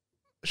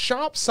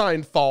shop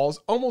sign falls,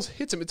 almost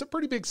hits him. It's a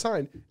pretty big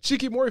sign.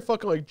 Shikamori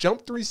fucking like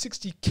jump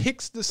 360,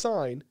 kicks the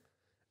sign,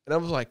 and I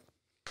was like,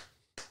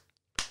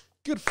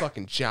 good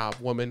fucking job,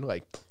 woman.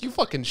 Like, you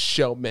fucking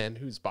show men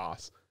who's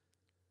boss.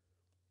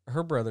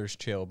 Her brother's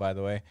chill, by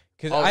the way.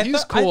 Because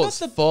he's cool as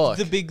fuck.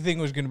 The big thing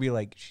was going to be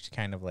like, she's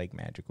kind of like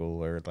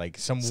magical or like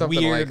something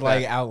weird,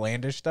 like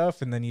outlandish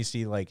stuff. And then you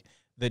see like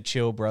the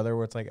chill brother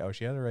where it's like, oh,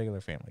 she has a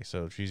regular family.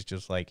 So she's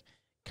just like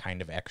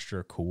kind of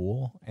extra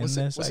cool in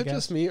this, Was it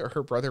just me or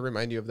her brother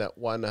remind you of that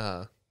one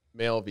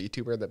male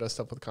VTuber that does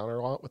stuff with Connor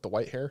a lot with the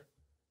white hair?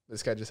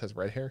 This guy just has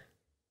red hair.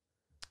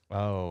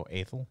 Oh,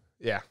 Aethel?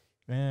 Yeah.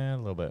 Yeah, a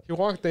little bit. He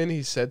walked in,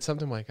 he said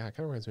something like, kind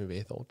of reminds me of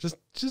Aethel. Just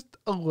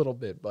a little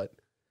bit, but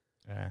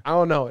I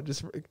don't know. It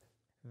just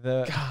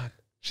God,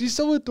 she's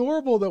so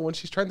adorable though. When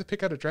she's trying to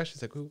pick out a dress,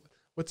 she's like, ooh,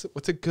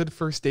 what's a good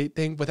first date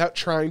thing without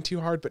trying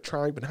too hard, but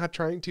not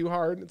trying too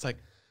hard. And it's like,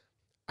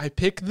 I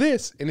pick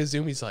this, and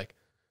Izumi's like,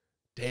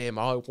 damn,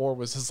 all I wore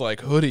was this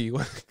like hoodie.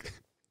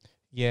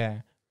 Yeah,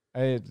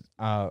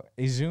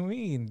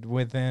 Izumi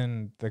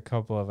within the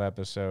couple of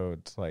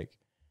episodes, like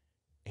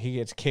he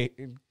gets hit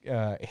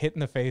in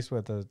the face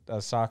with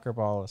a soccer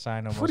ball. A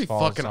sign almost pretty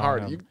falls fucking on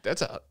hard. him.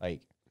 That's a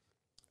like.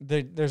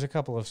 There's a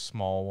couple of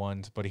small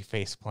ones, but he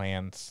face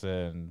plants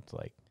and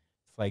like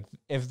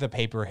if the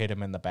paper hit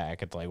him in the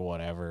back, it's like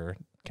whatever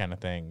kind of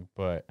thing.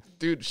 But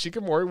dude,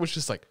 Shikamori was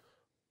just like,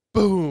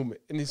 boom,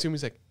 and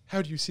Izumi's like,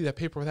 how do you see that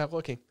paper without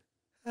looking?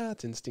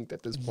 That's instinct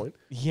at this point.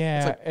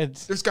 Yeah,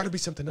 there's got to be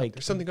something up.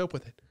 There's something up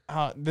with it.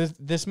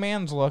 This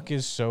man's luck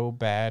is so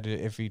bad.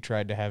 If he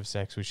tried to have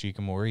sex with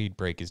Shikamori, he'd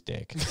break his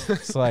dick.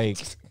 It's like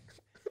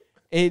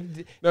No,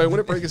 he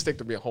wouldn't break his dick.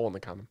 There'd be a hole in the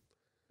condom.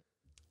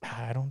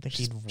 I don't think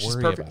he'd She's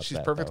worry perfect. about She's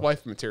that, perfect though.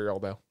 wife material,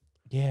 though.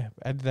 Yeah,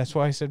 that's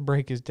why I said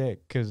break his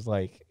dick, because,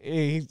 like,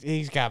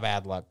 he's got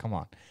bad luck. Come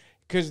on.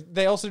 Because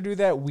they also do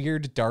that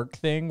weird dark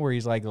thing where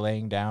he's, like,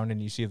 laying down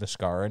and you see the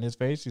scar in his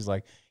face. He's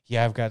like,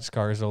 yeah, I've got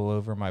scars all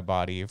over my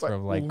body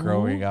from, like,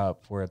 growing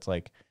up, where it's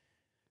like,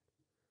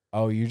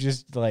 oh, you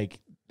just, like,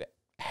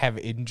 have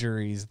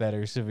injuries that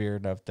are severe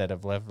enough that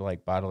have left,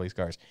 like, bodily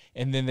scars.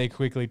 And then they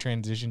quickly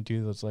transition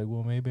to, it's like,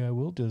 well, maybe I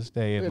will just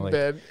stay in, like,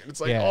 bed. It's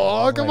like, yeah,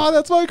 oh, come like- on,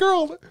 that's my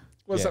girl.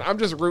 Listen, Yeah. I'm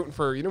just rooting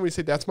for, you know when you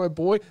say, that's my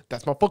boy,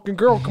 that's my fucking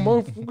girl. Come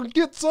on, we'll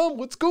get some.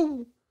 Let's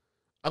go.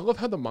 I love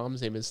how the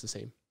mom's name is the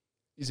same.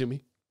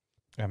 Izumi.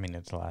 I mean,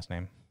 it's the last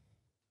name.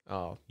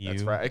 Oh,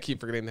 that's You. right. I keep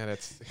forgetting that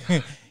it's...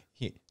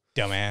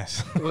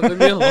 Dumbass. Leave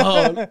me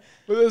alone. But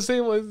the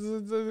same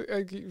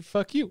was,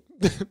 fuck you.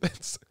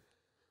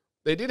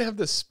 They did have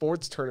this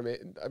sports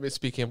tournament. I mean,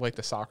 speaking of like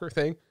the soccer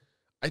thing,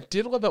 I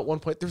did love at one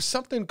point, there's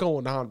something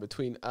going on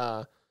between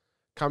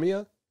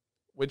Kamiya,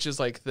 which is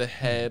like the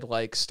head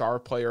like star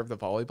player of the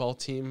volleyball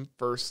team,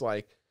 versus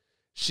like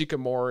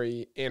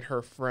Shikamori and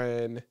her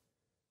friend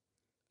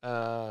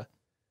Nikozaki.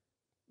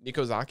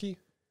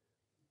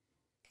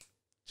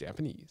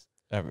 Japanese.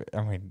 I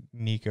mean,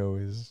 Nico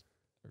is,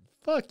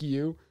 Fuck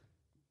you.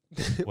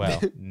 well,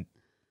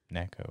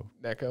 Neko.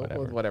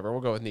 Neko, whatever.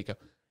 We'll go with Nico.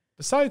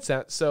 Besides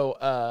that,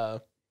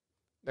 so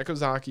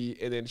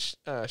Nekozaki and then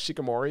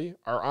Shikamori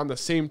are on the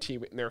same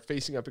team, and they're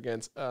facing up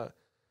against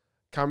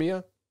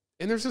Kamiya.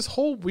 And there's this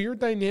whole weird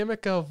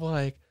dynamic of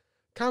like,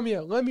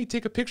 Kamiya, let me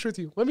take a picture with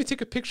you. Let me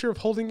take a picture of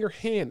holding your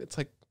hand. It's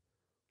like,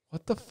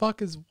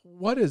 what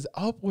is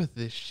up with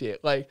this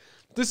shit? Like,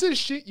 this is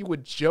shit you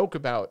would joke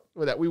about,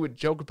 or that we would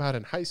joke about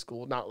in high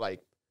school, not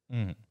like,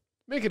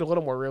 make it a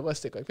little more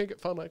realistic. Like, make it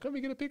fun. Like, let me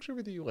get a picture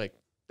with you. Like,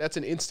 that's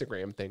an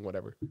Instagram thing,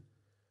 whatever.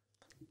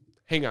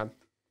 Hang on.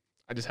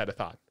 I just had a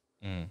thought.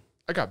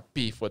 I got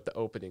beef with the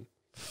opening.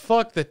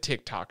 Fuck the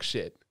TikTok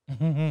shit.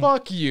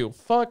 Fuck you.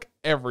 Fuck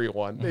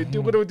everyone. They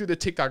do the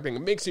TikTok thing.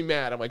 It makes me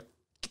mad. I'm like,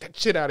 get that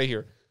shit out of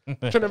here. I'm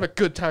trying to have a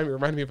good time. It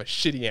reminded me of a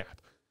shitty app.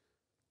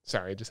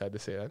 Sorry, I just had to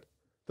say that.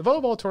 The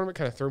volleyball tournament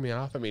kind of threw me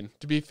off. I mean,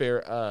 to be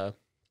fair,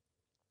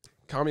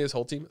 Kamiya's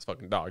whole team is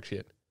fucking dog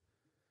shit.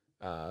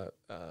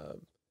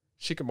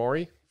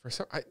 Shikamori,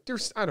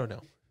 I don't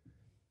know.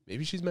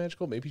 Maybe she's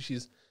magical. Maybe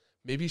she's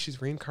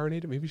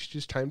reincarnated. Maybe she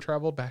just time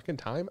traveled back in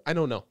time. I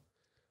don't know.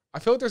 I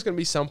feel like there's going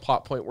to be some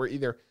plot point where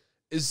either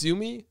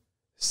Izumi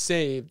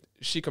saved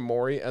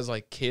Shikamori as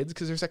like kids,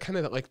 because there's that kind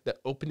of like the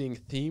opening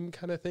theme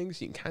kind of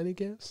things you can kind of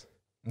guess.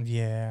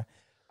 Yeah.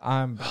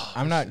 I'm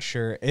not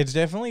sure. It's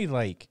definitely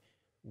like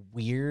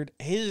weird.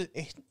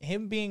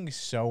 Him being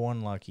so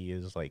unlucky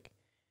is like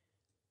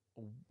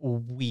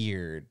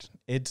weird.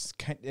 It's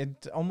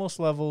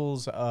almost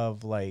levels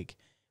of like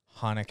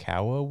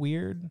Hanakawa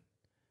weird,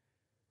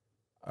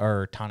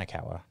 or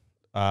Tanakawa,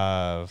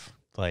 of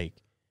like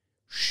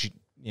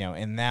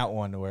in that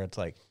one where it's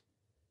like,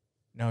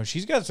 no,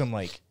 she's got some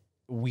like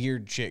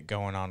weird shit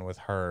going on with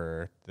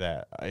her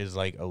that is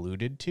like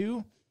alluded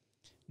to.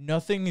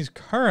 Nothing is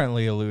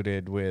currently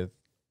alluded with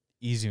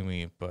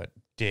Izumi, but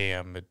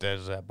damn,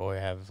 does that boy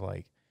have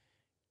like,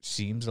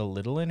 seems a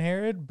little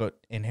inherited, but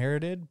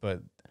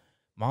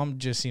mom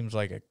just seems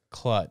like a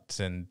klutz,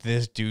 and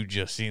this dude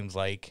just seems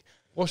like,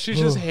 well, she's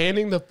just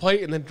handing the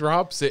plate and then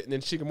drops it, and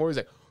then Shikamori's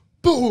like,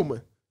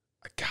 boom,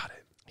 I got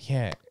it.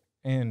 Yeah,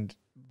 and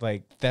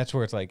like that's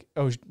where it's like,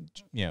 oh,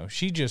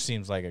 she just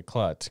seems like a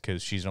klutz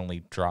because she's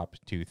only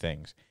dropped 2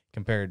 things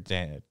compared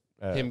to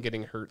him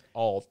getting hurt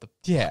all the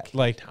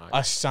like time.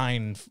 A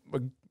sign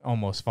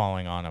almost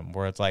falling on him,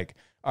 where it's like,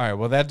 all right,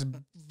 well, that's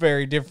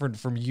very different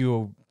from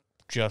you.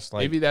 Just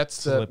like, maybe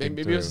that's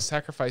maybe through. it was a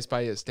sacrifice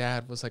by his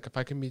dad. Was like, if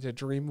I can meet a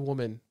dream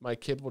woman, my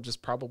kid will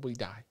just probably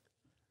die.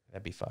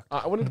 That'd be fucked.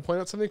 I wanted to point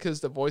out something because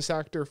the voice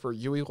actor for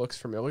Yui looks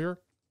familiar.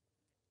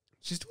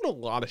 She's doing a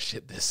lot of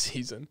shit this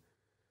season.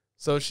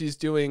 So she's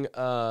doing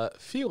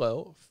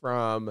Philo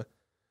from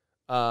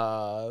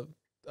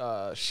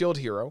Shield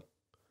Hero,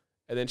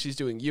 and then she's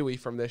doing Yui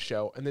from this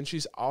show, and then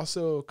she's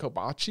also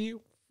Kobachi,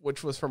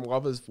 which was from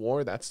Love is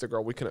War. That's the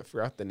girl we couldn't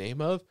figure out the name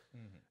of.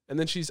 And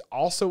then she's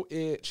also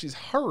she's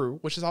Haru,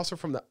 which is also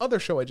from the other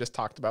show I just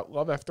talked about,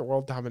 Love After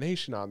World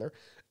Domination, on there.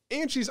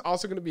 And she's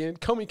also going to be in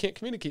Komi Can't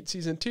Communicate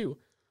season 2.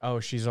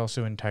 Oh, she's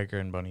also in Tiger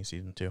and Bunny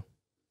season 2.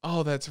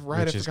 Oh, that's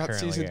right. Which I is forgot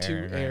season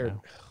 2 right aired.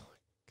 now.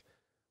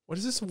 What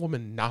is this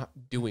woman not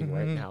doing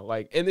right now?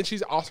 Like, and then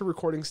she's also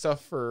recording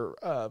stuff for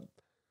A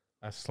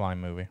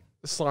slime movie.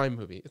 the Slime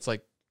movie. It's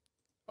like,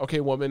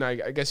 okay, woman,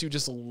 I guess you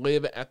just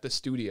live at the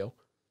studio.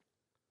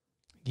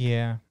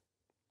 Yeah.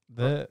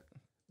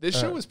 This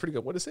show is pretty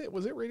good. What is it?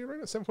 Was it rated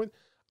right at 7 point?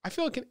 I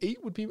feel like an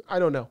 8 would be, I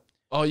don't know.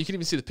 Oh, you can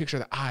even see the picture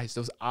of the eyes,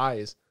 those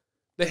eyes.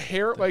 The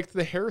hair, like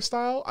the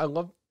hairstyle, I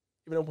love.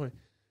 Even though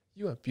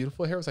you have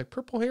beautiful hair. It's like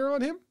purple hair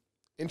on him.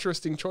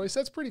 Interesting choice.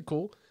 That's pretty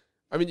cool.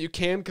 I mean, you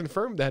can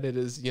confirm that it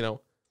is,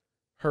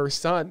 her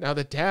son. Now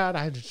the dad,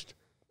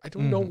 I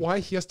don't know why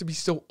he has to be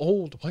so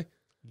old. Why?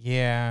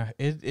 Yeah,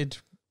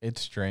 it's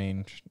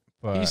strange,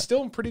 but He's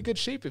still in pretty good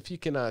shape if you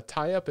can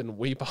tie up and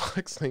weight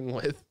boxing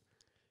with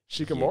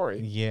Shikamori.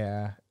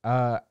 Yeah.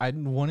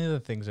 One of the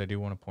things I do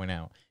want to point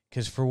out,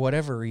 because for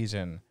whatever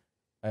reason,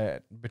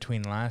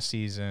 between last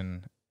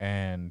season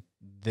and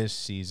this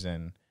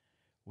season,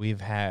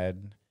 we've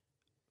had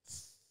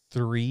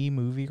 3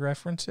 movie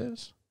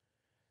references.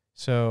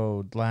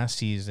 So last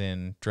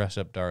season, Dress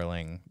Up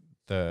Darling,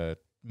 the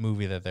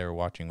movie that they were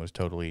watching was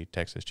totally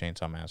Texas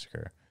Chainsaw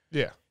Massacre.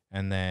 Yeah.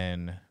 And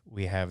then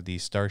we have the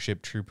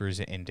Starship Troopers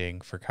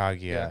ending for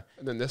Kaguya. Yeah.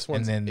 And then this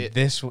one's and then it.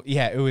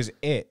 it was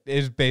it. It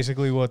was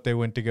basically what they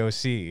went to go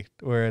see,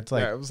 where it's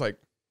like, yeah, it was like,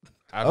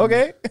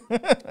 okay.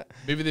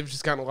 Maybe they've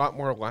just gotten a lot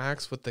more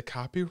lax with the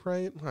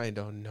copyright. I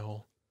don't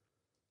know.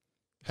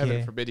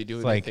 Heaven forbid you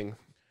do anything. Like,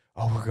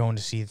 oh, we're going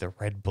to see the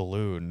red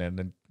balloon.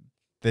 And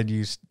then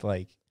you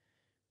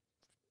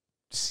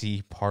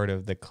see part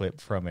of the clip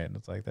from it. And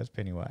it's like, that's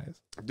Pennywise.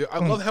 Dude, I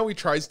love how he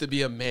tries to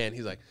be a man.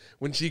 He's like,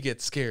 when she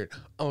gets scared,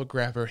 I'll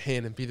grab her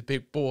hand and be the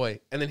big boy.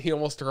 And then he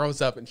almost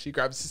throws up and she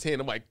grabs his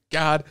hand. I'm like,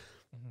 God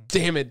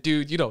damn it,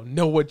 dude. You don't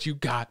know what you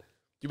got.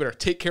 You better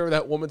take care of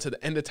that woman to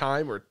the end of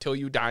time or till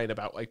you die in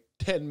about like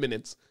 10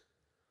 minutes.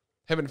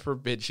 Heaven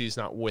forbid she's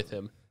not with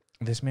him.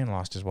 This man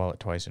lost his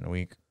wallet twice in a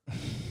week.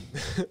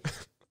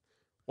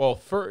 Well,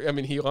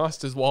 he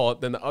lost his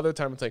wallet. Then the other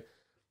time it's like,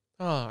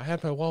 oh, I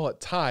had my wallet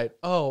tied.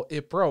 Oh,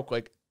 it broke.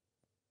 Like,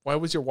 why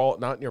was your wallet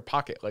not in your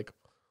pocket? Like,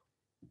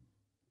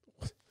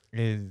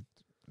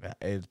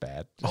 it's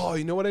bad. Oh,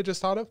 you know what I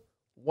just thought of?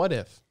 What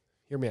if,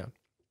 hear me out,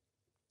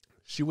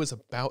 she was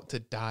about to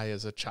die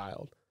as a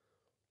child,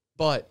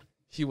 but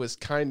he was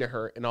kind to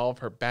her and all of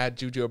her bad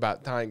juju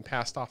about dying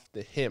passed off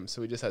to him,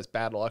 so he just has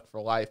bad luck for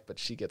life, but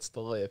she gets to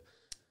live.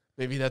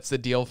 Maybe that's the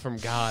deal from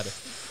God.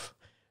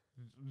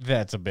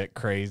 That's a bit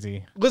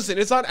crazy. Listen,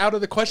 it's not out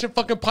of the question.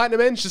 Fucking Platinum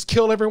Ends just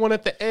killed everyone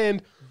at the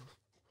end.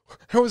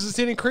 How is this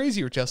getting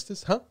crazier,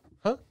 Justice? Huh?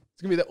 It's going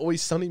to be that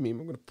Always Sunny meme.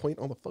 I'm going to point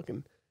all the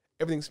fucking...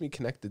 Everything's going to be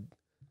connected.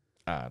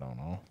 I don't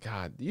know.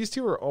 God, these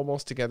two are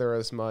almost together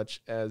as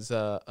much as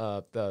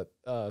a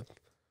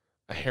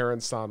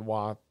Heron-san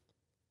wa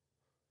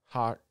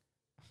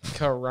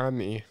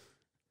Karani.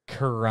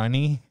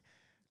 Karani?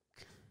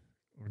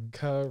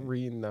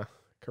 Karini?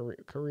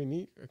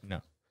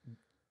 No.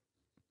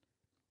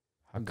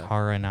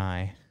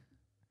 Hakaranai.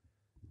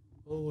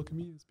 Oh, look at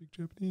me. I speak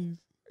Japanese.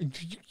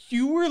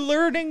 You were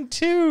learning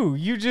too.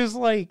 You just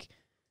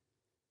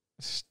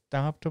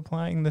stopped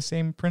applying the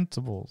same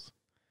principles.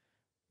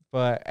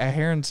 But a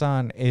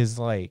Heron-san is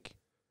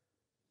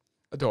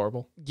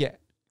adorable. Yeah.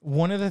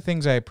 One of the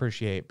things I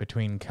appreciate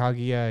between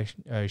Kaguya,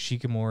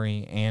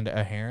 Shikamori, and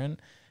a Heron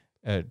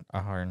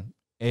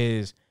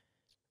is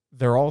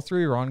they're all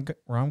 3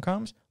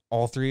 rom-coms.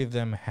 All 3 of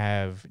them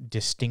have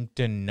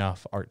distinct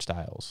enough art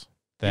styles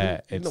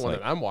that even it's the one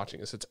that I'm watching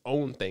is its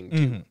own thing too.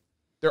 Mm-hmm.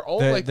 They're all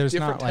there's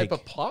different not type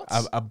of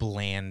plots. A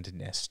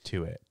blandness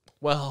to it.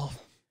 Well,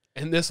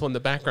 in this one,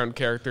 the background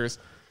characters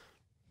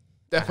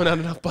definitely not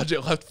enough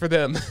budget left for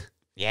them.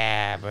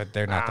 Yeah, but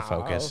they're not the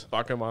focus.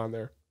 Fuck them on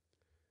there.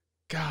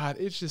 God,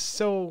 it's just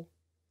so.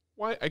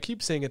 Why I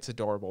keep saying it's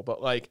adorable,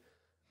 but like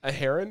a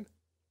Heron,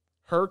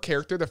 her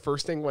character, the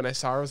first thing when I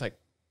saw her was like,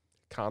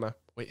 Kana.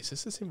 Wait, is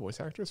this the same voice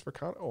actress for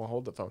Kana? Oh,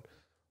 hold the phone.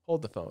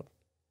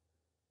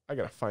 I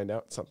gotta find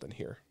out something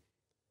here.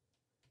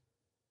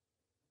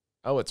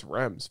 Oh, it's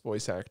Rem's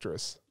voice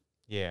actress.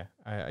 Yeah.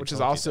 Which is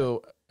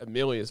also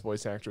Amelia's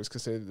voice actress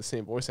because they're the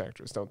same voice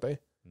actress, don't they?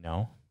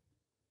 No.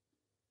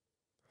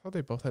 I thought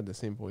they both had the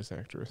same voice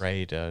actress.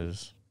 Ray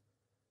does.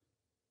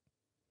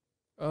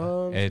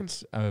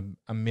 It's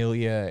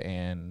Amelia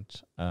and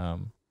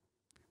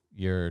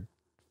your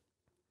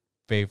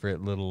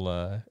favorite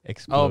little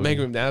exploding. Oh,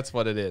 Megumin, that's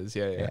what it is.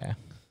 Yeah.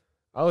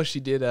 Oh,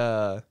 she did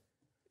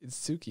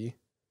Itsuki.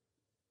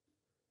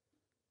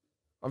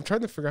 I'm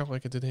trying to figure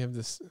out did they have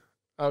this.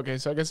 Okay,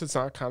 so I guess it's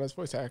not Kana's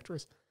voice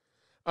actress.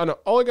 I don't know.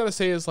 All I gotta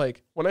say is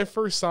when I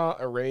first saw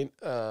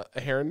a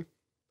Heron,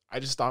 I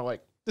just thought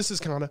this is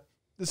Kana.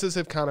 This is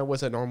if Kana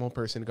was a normal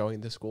person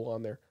going to school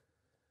on there.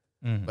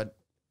 Mm-hmm. But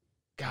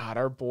God,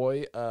 our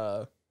boy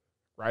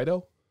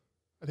Rido,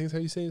 I think is how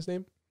you say his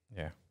name.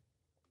 Yeah.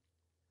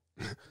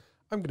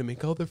 I'm gonna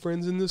make all the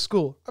friends in the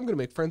school. I'm gonna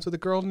make friends with the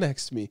girl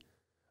next to me.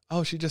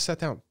 Oh, she just sat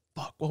down.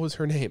 Fuck, what was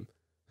her name?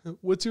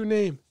 What's your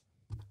name?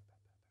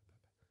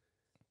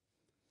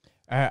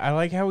 I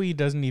like how he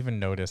doesn't even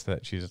notice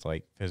that she's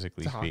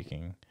physically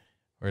speaking,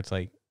 where it's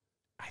I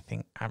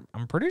think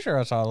I'm pretty sure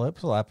I saw a lip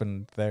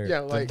slapping there.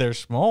 Yeah, they're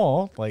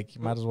small. You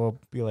might as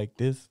well be like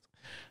this.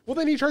 Well,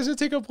 then he tries to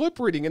take up lip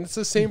reading, and it's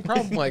the same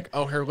problem.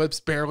 Oh, her lips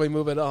barely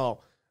move at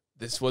all.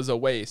 This was a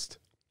waste.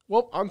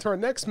 Well, on to our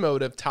next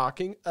mode of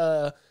talking.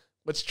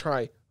 Let's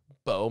try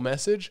bow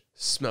message,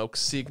 smoke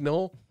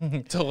signal,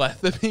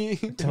 telepathy.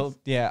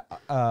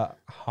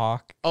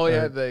 Hawk. Oh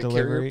yeah, the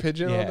delivery. Carrier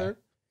pigeon on there.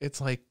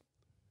 It's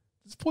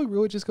does boy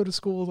really just go to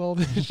school with all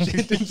this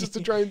shit just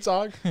to try and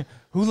talk?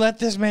 Who let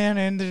this man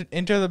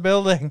enter the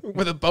building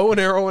with a bow and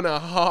arrow and a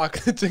hawk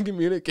to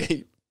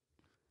communicate?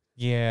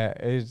 Yeah,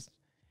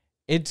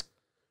 it's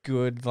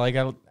good.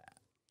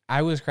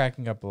 I was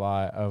cracking up a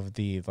lot of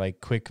the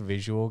quick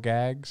visual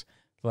gags,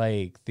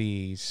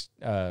 these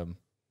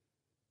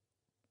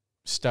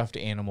stuffed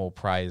animal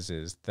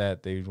prizes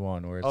that they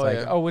won, where it's Oh, like,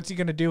 yeah. oh, what's he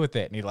gonna do with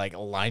it? And he like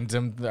lines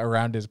them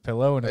around his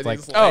pillow, and it's And like,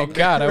 he's oh laying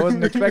god, there. I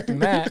wasn't expecting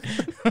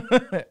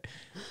that.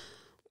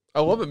 I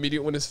love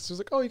immediate when his sister's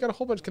like, "Oh, you got a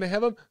whole bunch. Can I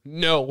have them?"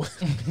 No.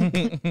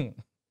 'Cause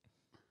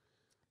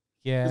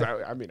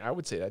Yeah, I mean, I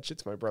would say that shit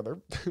to my brother.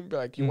 Be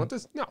like, "You want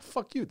this? No,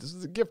 fuck you. This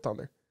is a gift on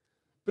there."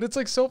 But it's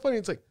like so funny.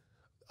 It's like,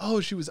 oh,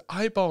 she was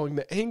eyeballing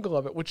the angle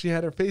of it when she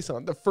had her face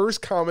on. The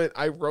first comment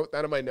I wrote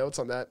that in my notes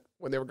on that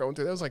when they were going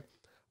through that, I was like,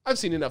 I've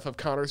seen enough of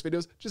Connor's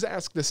videos. Just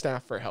ask the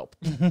staff for help.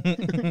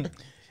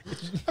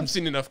 I've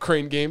seen enough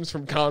crane games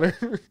from Connor.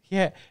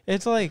 yeah.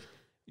 It's like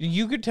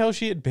you could tell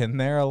she had been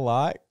there a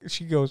lot.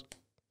 She goes,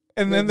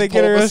 and then They they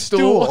get pull her the a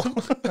stool.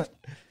 stool.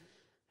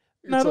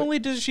 Not like- only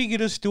does she get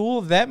a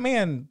stool, that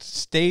man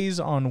stays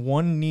on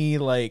one knee,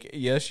 like,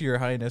 yes, your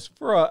highness,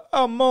 for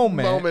a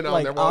moment. Moment on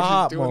like, there a while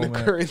hot she's doing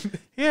moment. the crane.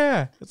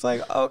 Yeah. It's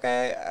like,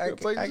 okay,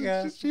 It's like I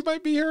guess. she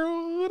might be here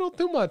a little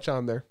too much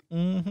on there.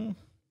 Mm-hmm.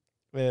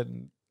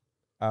 And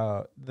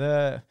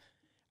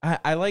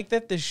I like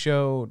that the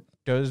show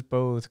does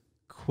both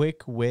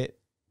quick wit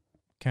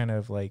kind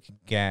of like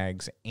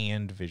gags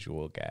and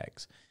visual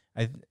gags.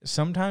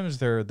 Sometimes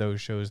there are those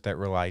shows that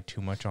rely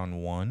too much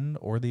on one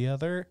or the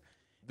other.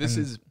 This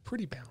And- is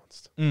pretty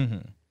balanced.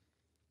 Mm-hmm.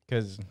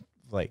 Because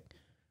like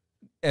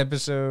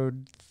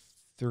episode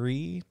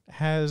 3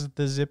 has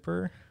the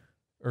zipper.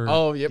 Or,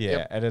 Oh, yep, yeah,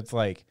 yep. and it's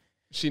like,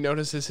 She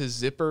notices his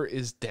zipper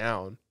is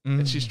down,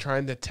 and she's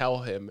trying to tell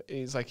him. And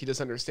he's like, he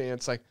doesn't understand.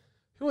 It's like,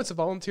 who wants to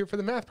volunteer for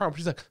the math problem?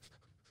 She's like,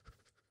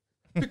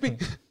 pick me.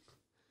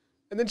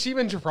 And then she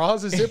even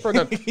draws his zipper. And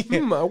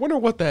I wonder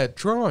what that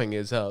drawing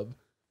is of.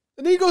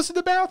 And then he goes to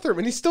the bathroom,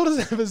 and he still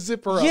doesn't have his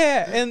zipper up.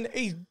 yeah, and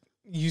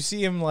you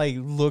see him like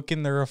look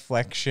in the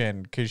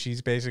reflection because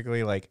she's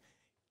basically like,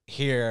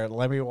 here,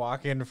 let me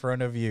walk in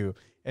front of you.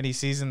 And he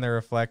sees in the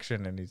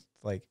reflection and he's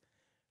like,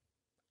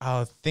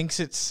 oh, thinks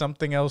it's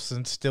something else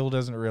and still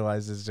doesn't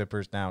realize his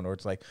zipper's down. Or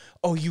it's like,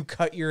 oh, you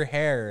cut your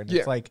hair. And Yeah.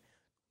 it's like,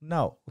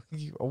 no,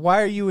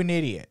 why are you an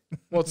idiot?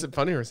 Well, it's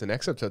funnier is the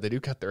next episode, they do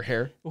cut their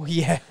hair. Well,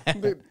 yeah.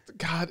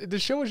 God, the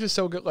show is just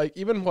so good. Like,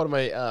 even one of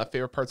my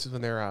favorite parts is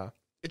when they're,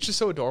 it's just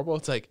so adorable.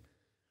 It's like,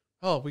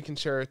 oh, we can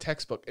share a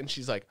textbook. And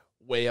she's like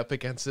way up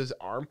against his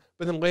arm.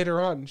 But then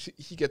later on,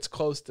 he gets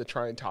close to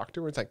try and talk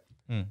to her. It's like,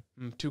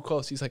 too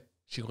close. He's like,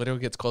 she literally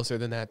gets closer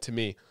than that to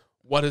me.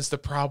 What is the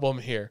problem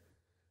here?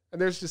 And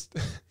there's just,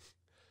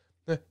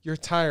 you're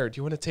tired.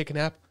 You want to take a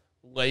nap?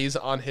 Lays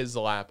on his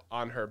lap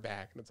on her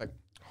back. And it's like,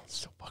 oh, it's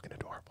so fucking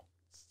adorable.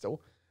 So,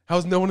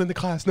 how's no one in the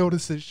class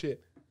noticed this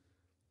shit?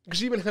 Because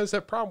she even has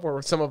that problem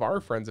where some of our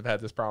friends have had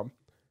this problem.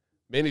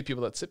 Mainly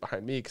people that sit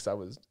behind me because I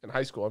was in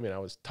high school. I mean, I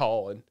was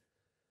tall and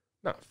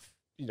not,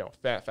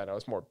 fat. I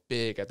was more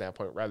big at that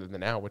point rather than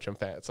now, which I'm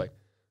fat. It's like,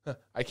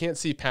 I can't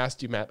see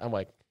past you, Matt. I'm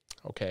like,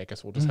 okay, I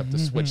guess we'll just have to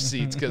switch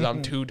seats because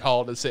I'm too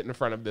tall to sit in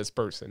front of this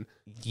person.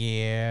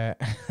 Yeah.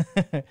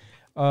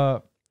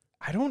 I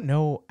don't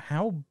know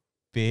how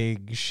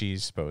big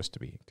she's supposed to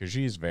be because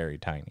she's very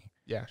tiny.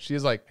 Yeah,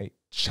 she's like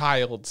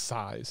child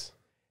size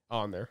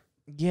on there.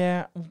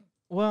 Yeah.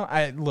 Well,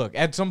 look,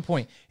 at some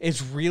point,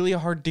 it's really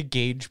hard to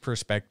gauge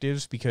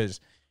perspectives because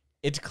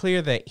it's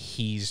clear that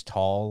he's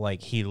tall.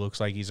 Like, he looks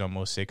like he's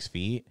almost 6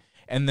 feet.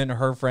 And then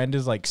her friend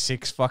is like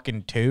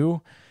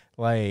 6'2".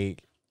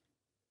 Like,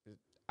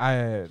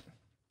 Oh,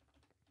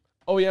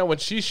 yeah, when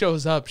she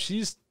shows up,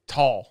 she's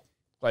tall.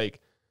 Like,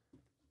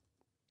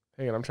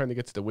 hang on, I'm trying to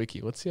get to the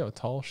wiki. Let's see how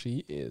tall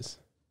she is.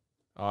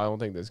 Oh, I don't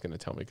think that's going to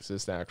tell me because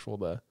it's the actual,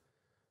 the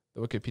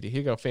Wikipedia. Here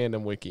you go,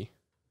 fandom wiki.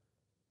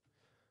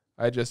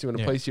 I just, you want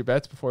to place your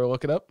bets before I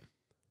look it up?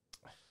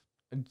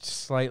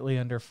 slightly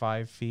under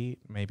 5 feet,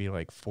 maybe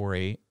like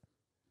 4'8".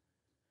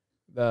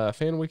 The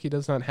fan wiki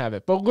does not have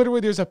it. But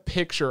literally, there's a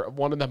picture of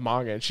one of the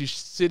manga, and she's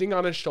sitting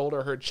on his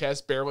shoulder. Her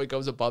chest barely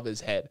goes above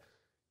his head.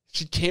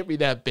 She can't be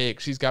that big.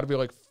 She's got to be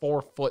like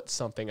 4 foot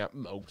something at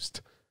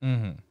most.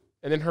 Mm-hmm.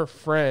 And then her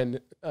friend,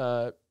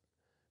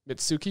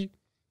 Mitsuki,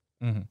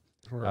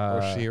 Mm-hmm. or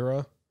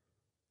Oshira.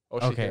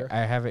 Okay, I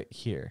have it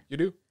here. You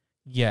do?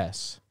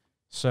 Yes.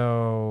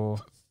 So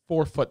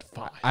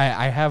 4'5".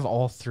 I have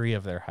all 3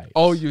 of their heights.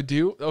 Oh, you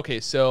do?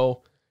 Okay,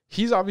 so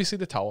he's obviously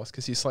the tallest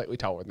because he's slightly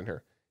taller than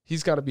her.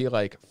 He's got to be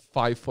like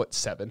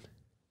 5'7".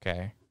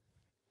 Okay.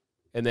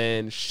 And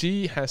then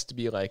she has to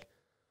be like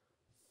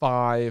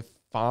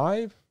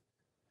 5'5".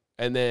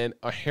 And then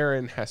a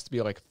heron has to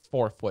be like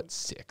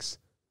 4'6".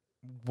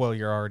 Well,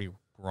 you're already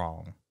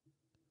wrong.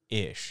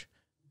 Ish.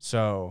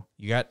 So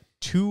you got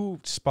 2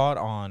 spot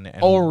on and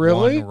Oh,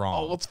 really? 1 wrong.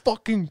 Oh, let's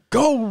fucking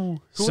go. Who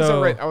was that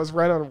So- right? I was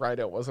right on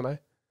Rido, wasn't I?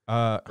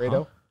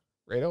 Rado? Huh?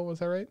 Rado, was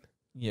that right?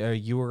 Yeah,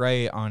 you were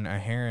right on a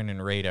heron and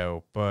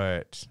Rado,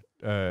 but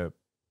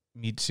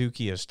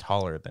Mitsuki is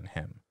taller than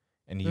him.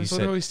 And you There's said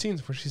literally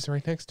scenes where she's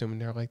right next to him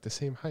and they're like the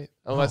same height.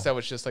 Unless Oh. that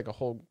was just like a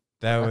whole...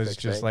 that was graphic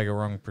just thing. like a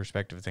wrong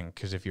perspective thing.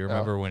 Because if you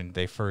remember when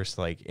they first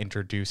like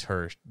introduce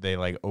her, they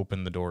like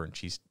open the door and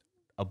she's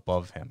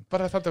above him.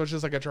 But I thought that was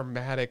just like a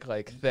dramatic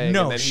like thing.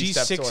 No, and then he she's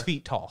steps 6 away.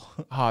 feet tall.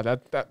 Ah,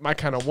 that my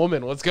kind of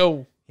woman. Let's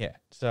go. Yeah.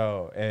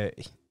 So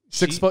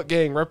 6 foot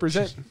gang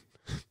represent.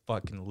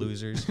 Fucking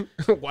losers.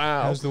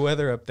 Wow. How's the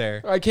weather up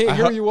there? I can't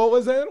hear you. What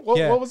was that?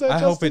 What was that, I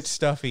hope it's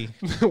Justice? stuffy.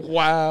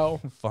 Wow.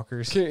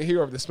 Fuckers. Can't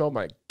hear over the smell of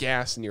my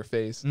gas in your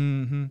face.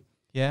 Mm-hmm.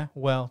 Yeah,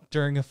 well,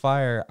 during a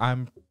fire,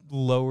 I'm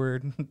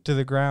lowered to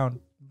the ground.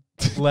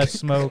 Less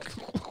smoke.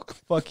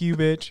 Fuck you,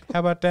 bitch. How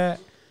about that?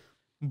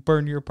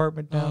 Burn your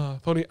apartment down.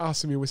 If only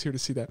Asumi was here to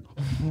see that.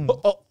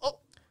 Oh.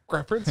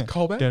 Reference,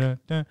 callback.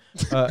 Dun-dun-dun.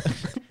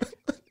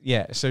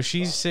 Yeah, so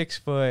she's 6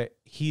 foot,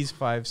 he's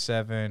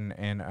 5'7",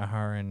 and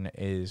Aharon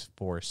is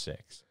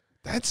 4'6".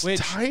 That's Which-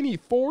 tiny.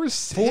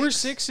 4'6".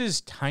 4'6"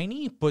 is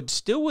tiny, but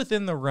still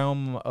within the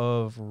realm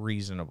of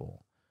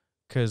reasonable.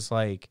 Because,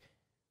 like...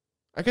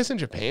 I guess in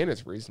Japan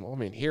it's reasonable. I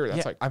mean, here that's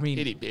Yeah, like I mean-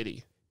 itty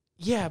bitty.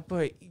 Yeah,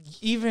 but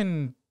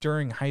even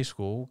during high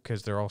school,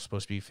 because they're all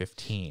supposed to be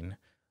 15,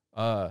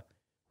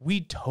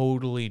 we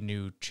totally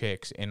knew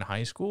chicks in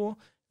high school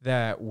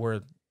that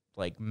were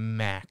like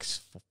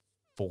max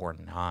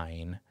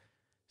 4'9".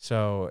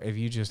 So if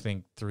you just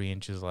think 3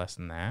 inches less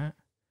than that,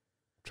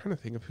 I'm trying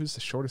to think of who's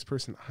the shortest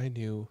person I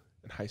knew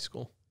in high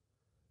school.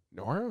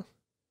 Nora?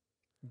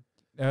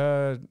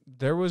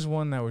 there was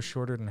one that was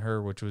shorter than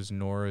her, which was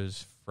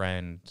Nora's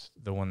friend,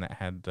 the one that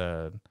had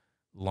the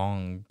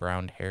long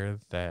brown hair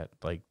that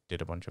like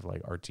did a bunch of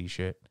like artsy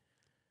shit.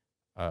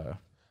 Oh,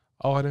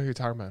 I know who you're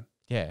talking about.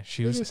 Yeah,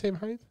 she She was was the same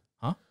height?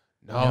 Huh?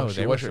 No, No, she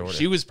they were wasn't. shorter.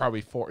 She was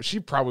probably 4. She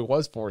probably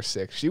was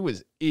 4'6". She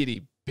was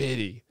itty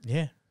bitty.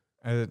 Yeah.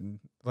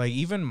 Like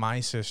even my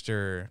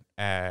sister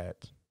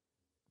at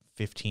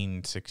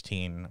 15,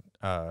 16,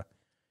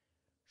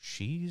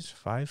 she's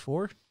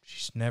 5'4".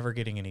 She's never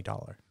getting any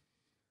taller.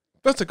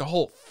 That's like a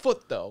whole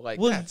foot though. Like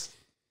Well, that's.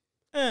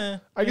 I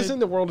guess in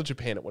the world of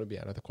Japan, it wouldn't be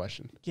out of the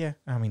question. Yeah.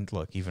 I mean,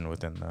 look, even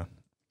within the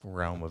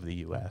realm of the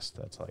U.S.,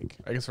 that's like...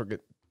 I guess we're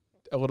getting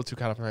a little too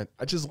caught up in it.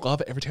 I just love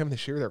it every time they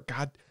share their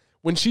God.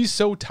 When she's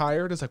so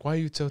tired, it's like, why are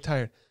you so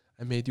tired?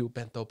 I made you a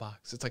bento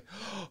box. It's like,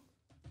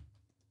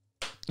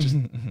 just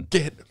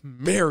get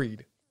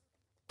married,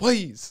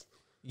 please.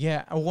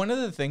 Yeah. One of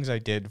the things I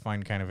did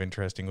find kind of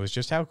interesting was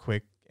just how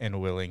quick and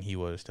willing he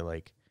was to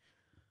like...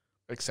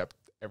 Accept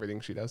everything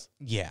she does.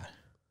 Yeah.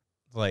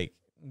 Like,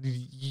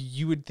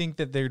 you would think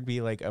that there'd be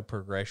like a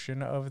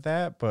progression of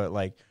that, but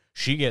like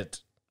she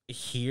gets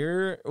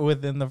here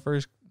within the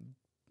first,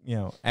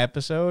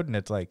 episode, and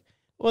it's like,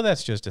 well,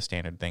 that's just a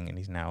standard thing, and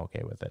he's now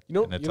okay with it.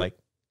 And it's like,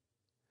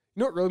 you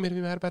know what really made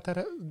me mad about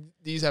that?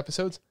 These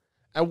episodes?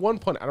 At one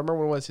point, I don't remember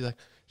when it was, he's like,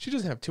 she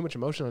doesn't have too much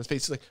emotion on his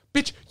face. He's like,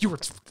 bitch,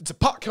 it's a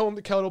pot killing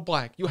the kettle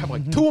black. You have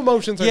like 2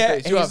 emotions on your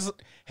face.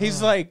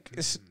 He's like,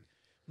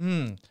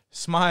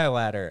 smile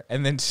at her,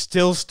 and then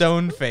still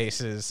stone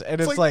faces,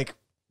 and it's like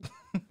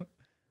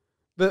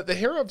the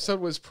hair episode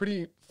was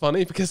pretty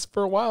funny because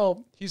for a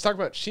while he's talking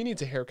about she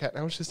needs a haircut, and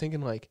I was just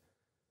thinking like,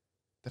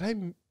 did I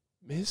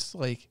miss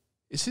like?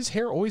 Is his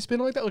hair always been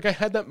like that? Like I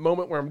had that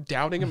moment where I'm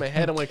doubting in my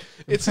head. I'm like,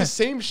 it's the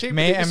same shape.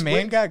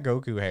 Man got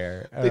Goku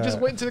hair. They just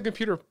went into the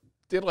computer,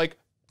 did like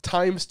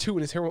 ×2,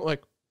 and his hair went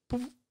like,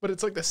 poof, but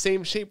it's like the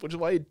same shape, which is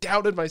why I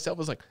doubted myself. I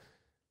was like,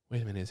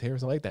 wait a minute, his hair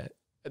is like that.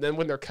 And then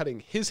when they're cutting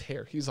his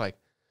hair, he's like,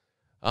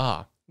 she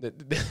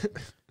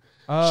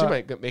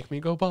might make me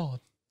go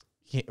bald.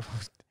 Yeah.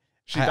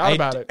 She thought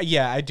about it.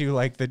 Yeah, I do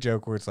like the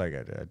joke where it's like,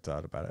 I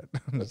thought about it.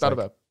 I thought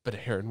about it, but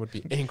Heron would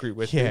be angry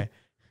with me.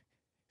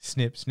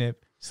 Snip,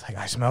 snip. It's like,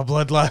 I smell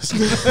bloodlust.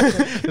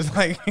 It's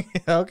like,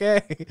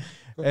 okay.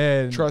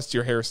 And Trust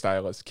your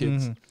hairstylist,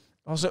 kids. mhm.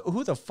 Also,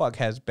 who the fuck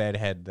has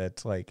bedhead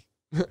that's like,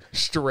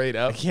 Straight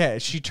up. yeah,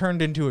 she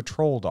turned into a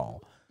troll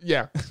doll.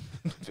 Yeah.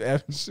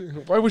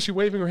 Why was she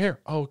waving her hair?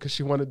 Oh, because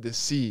she wanted to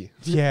see.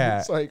 Yeah.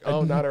 It's like,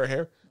 oh, not her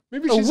hair.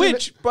 Maybe she's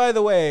Which, by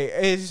the way,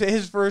 is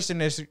his first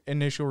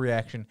initial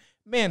reaction.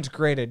 Man's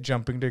great at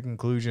jumping to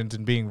conclusions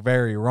and being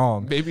very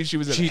wrong. maybe she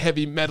was in a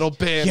heavy metal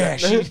band. Yeah,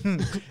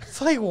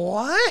 it's like,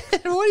 what?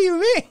 What do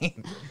you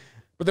mean?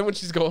 But then when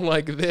she's going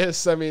like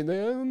this, I mean,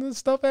 this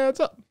stuff adds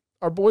up.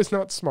 Our boy's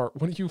not smart.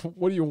 What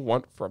do you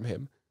want from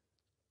him?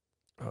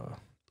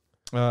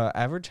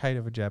 Average height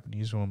of a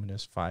Japanese woman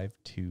is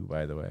 5'2",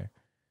 by the way.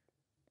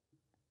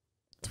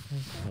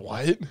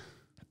 What?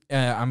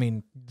 I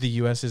mean, the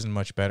U.S. isn't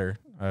much better.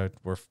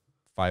 We're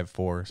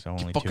 5'4", so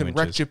only 2 Fucking inches.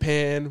 wreck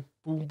Japan.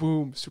 Boom,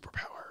 boom.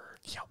 Superpower.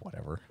 Yeah,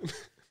 whatever.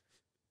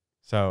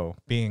 So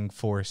being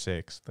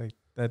 4'6", like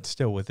that's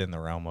still within the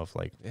realm of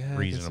like Yeah, I guess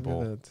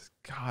reasonable.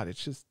 God,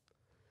 it's just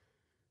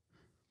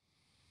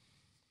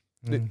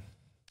Mm.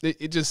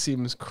 it just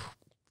seems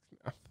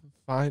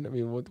fine. I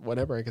mean,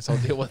 whatever. I guess I'll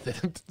deal with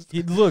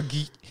it. Look,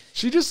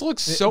 She just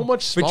looks so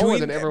much smaller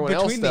than everyone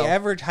else. Between the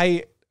average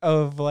height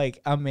of like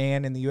a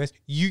man in the U.S.,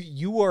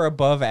 you are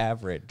above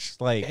average.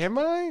 Like, Am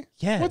I?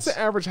 yes. What's the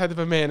average height of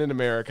a man in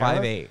America?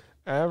 5'8",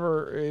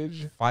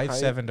 Average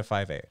 5'7" to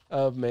 5'8",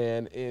 of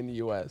man in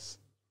U.S.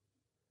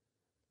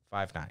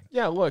 5'9".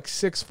 Yeah, look,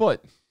 6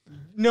 foot.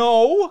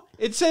 No,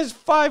 it says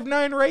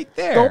 5'9" right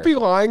there. Don't be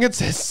lying. It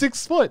says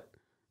 6 foot.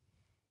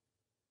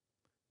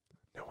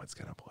 No one's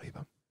gonna believe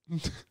him.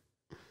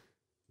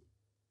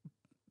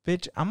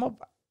 Bitch,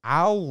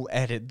 I'll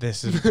edit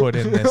this and put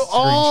in this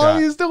Oh,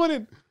 screenshot. he's doing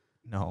it.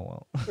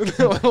 No,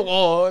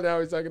 Oh, now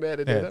he's not gonna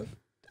edit it. Out.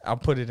 I'll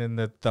put it in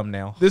the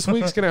thumbnail. This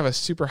week's gonna have a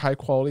super high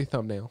quality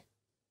thumbnail.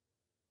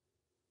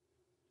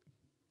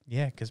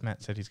 Yeah, because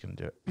Matt said he's gonna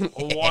do it.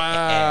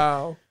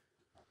 Wow.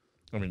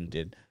 I mean, he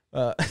did.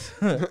 I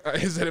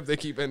said if they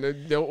keep in,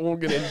 we'll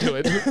get into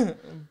it.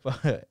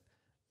 But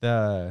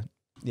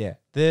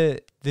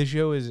the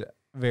show is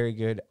very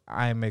good.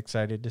 I'm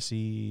excited to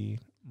see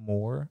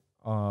more.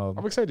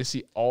 I'm excited to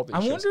see all these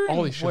I'm shows. wondering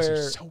All these shows are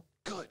where- so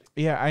good.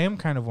 Yeah, I am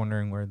kind of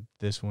wondering where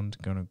this one's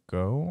gonna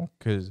go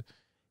because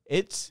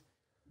it's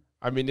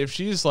I mean, if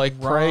she's like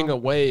praying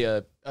away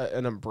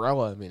an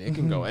umbrella, I mean, it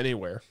can go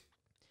anywhere.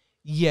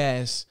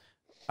 yes.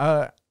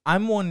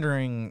 I'm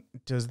wondering,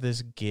 does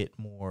this get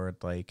more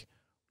like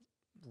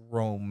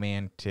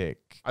romantic?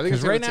 I think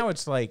it's Because right gonna now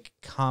it's like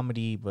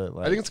comedy, but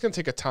like I think it's going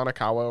to take a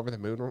Tanakawa over the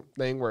moon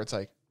thing where it's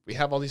like, we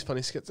have all these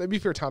funny skits. Maybe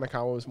if your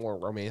Tanakawa was more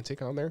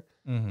romantic on there.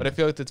 But I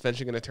feel like that's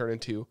eventually going to turn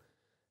into,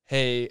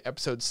 hey,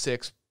 episode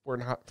 6, we're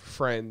not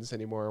friends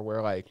anymore.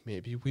 We're like,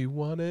 maybe we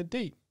want to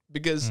date.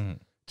 Because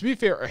to be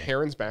fair,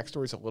 Heron's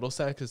backstory is a little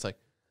sad because like,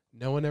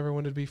 no one ever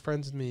wanted to be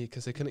friends with me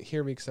because they couldn't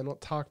hear me because I don't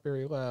talk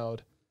very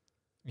loud.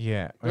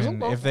 yeah, There's a and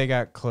lot- if they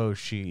got close,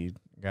 she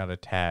got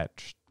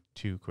attached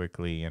too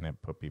quickly, and it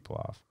put people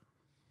off.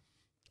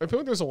 I feel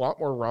like there's a lot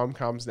more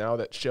rom-coms now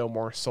that show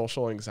more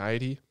social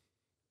anxiety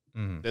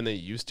Mm. than they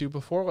used to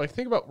before. Like,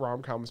 think about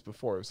rom-coms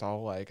before. It was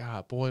all like,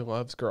 boy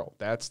loves girl.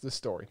 That's the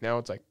story. Now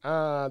it's like,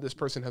 this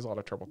person has a lot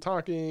of trouble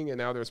talking. And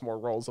now there's more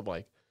roles of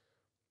like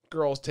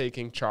girls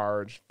taking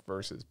charge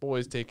versus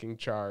boys taking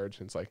charge.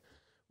 And it's like,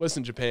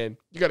 listen, Japan,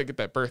 you got to get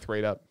that birth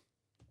rate up.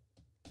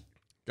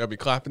 Got to be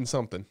clapping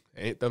something.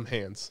 Ain't them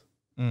hands.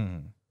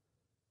 Mm.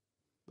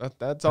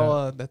 That's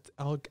all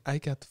I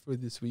got for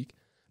this week.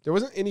 There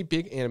wasn't any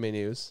big anime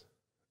news.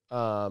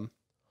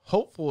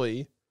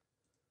 Hopefully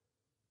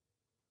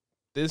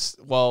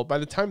by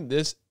the time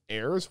this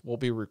airs, we'll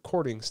be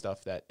recording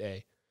stuff that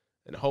day.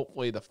 And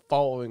hopefully the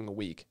following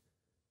week,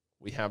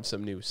 we have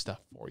some new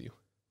stuff for you.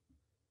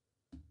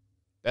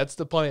 That's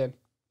the plan.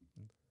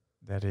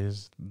 That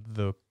is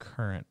the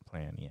current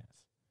plan. Yes.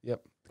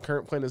 Yep. The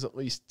current plan is at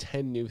least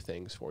 10 new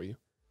things for you.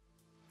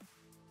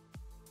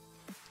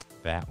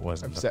 That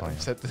wasn't the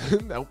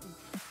plan. Nope.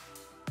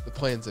 The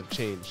plans have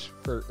changed.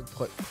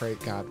 Pray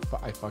God,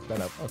 I fucked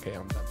that up. Okay,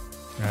 I'm done.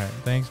 All right.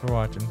 Thanks for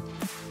watching.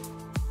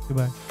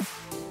 Goodbye.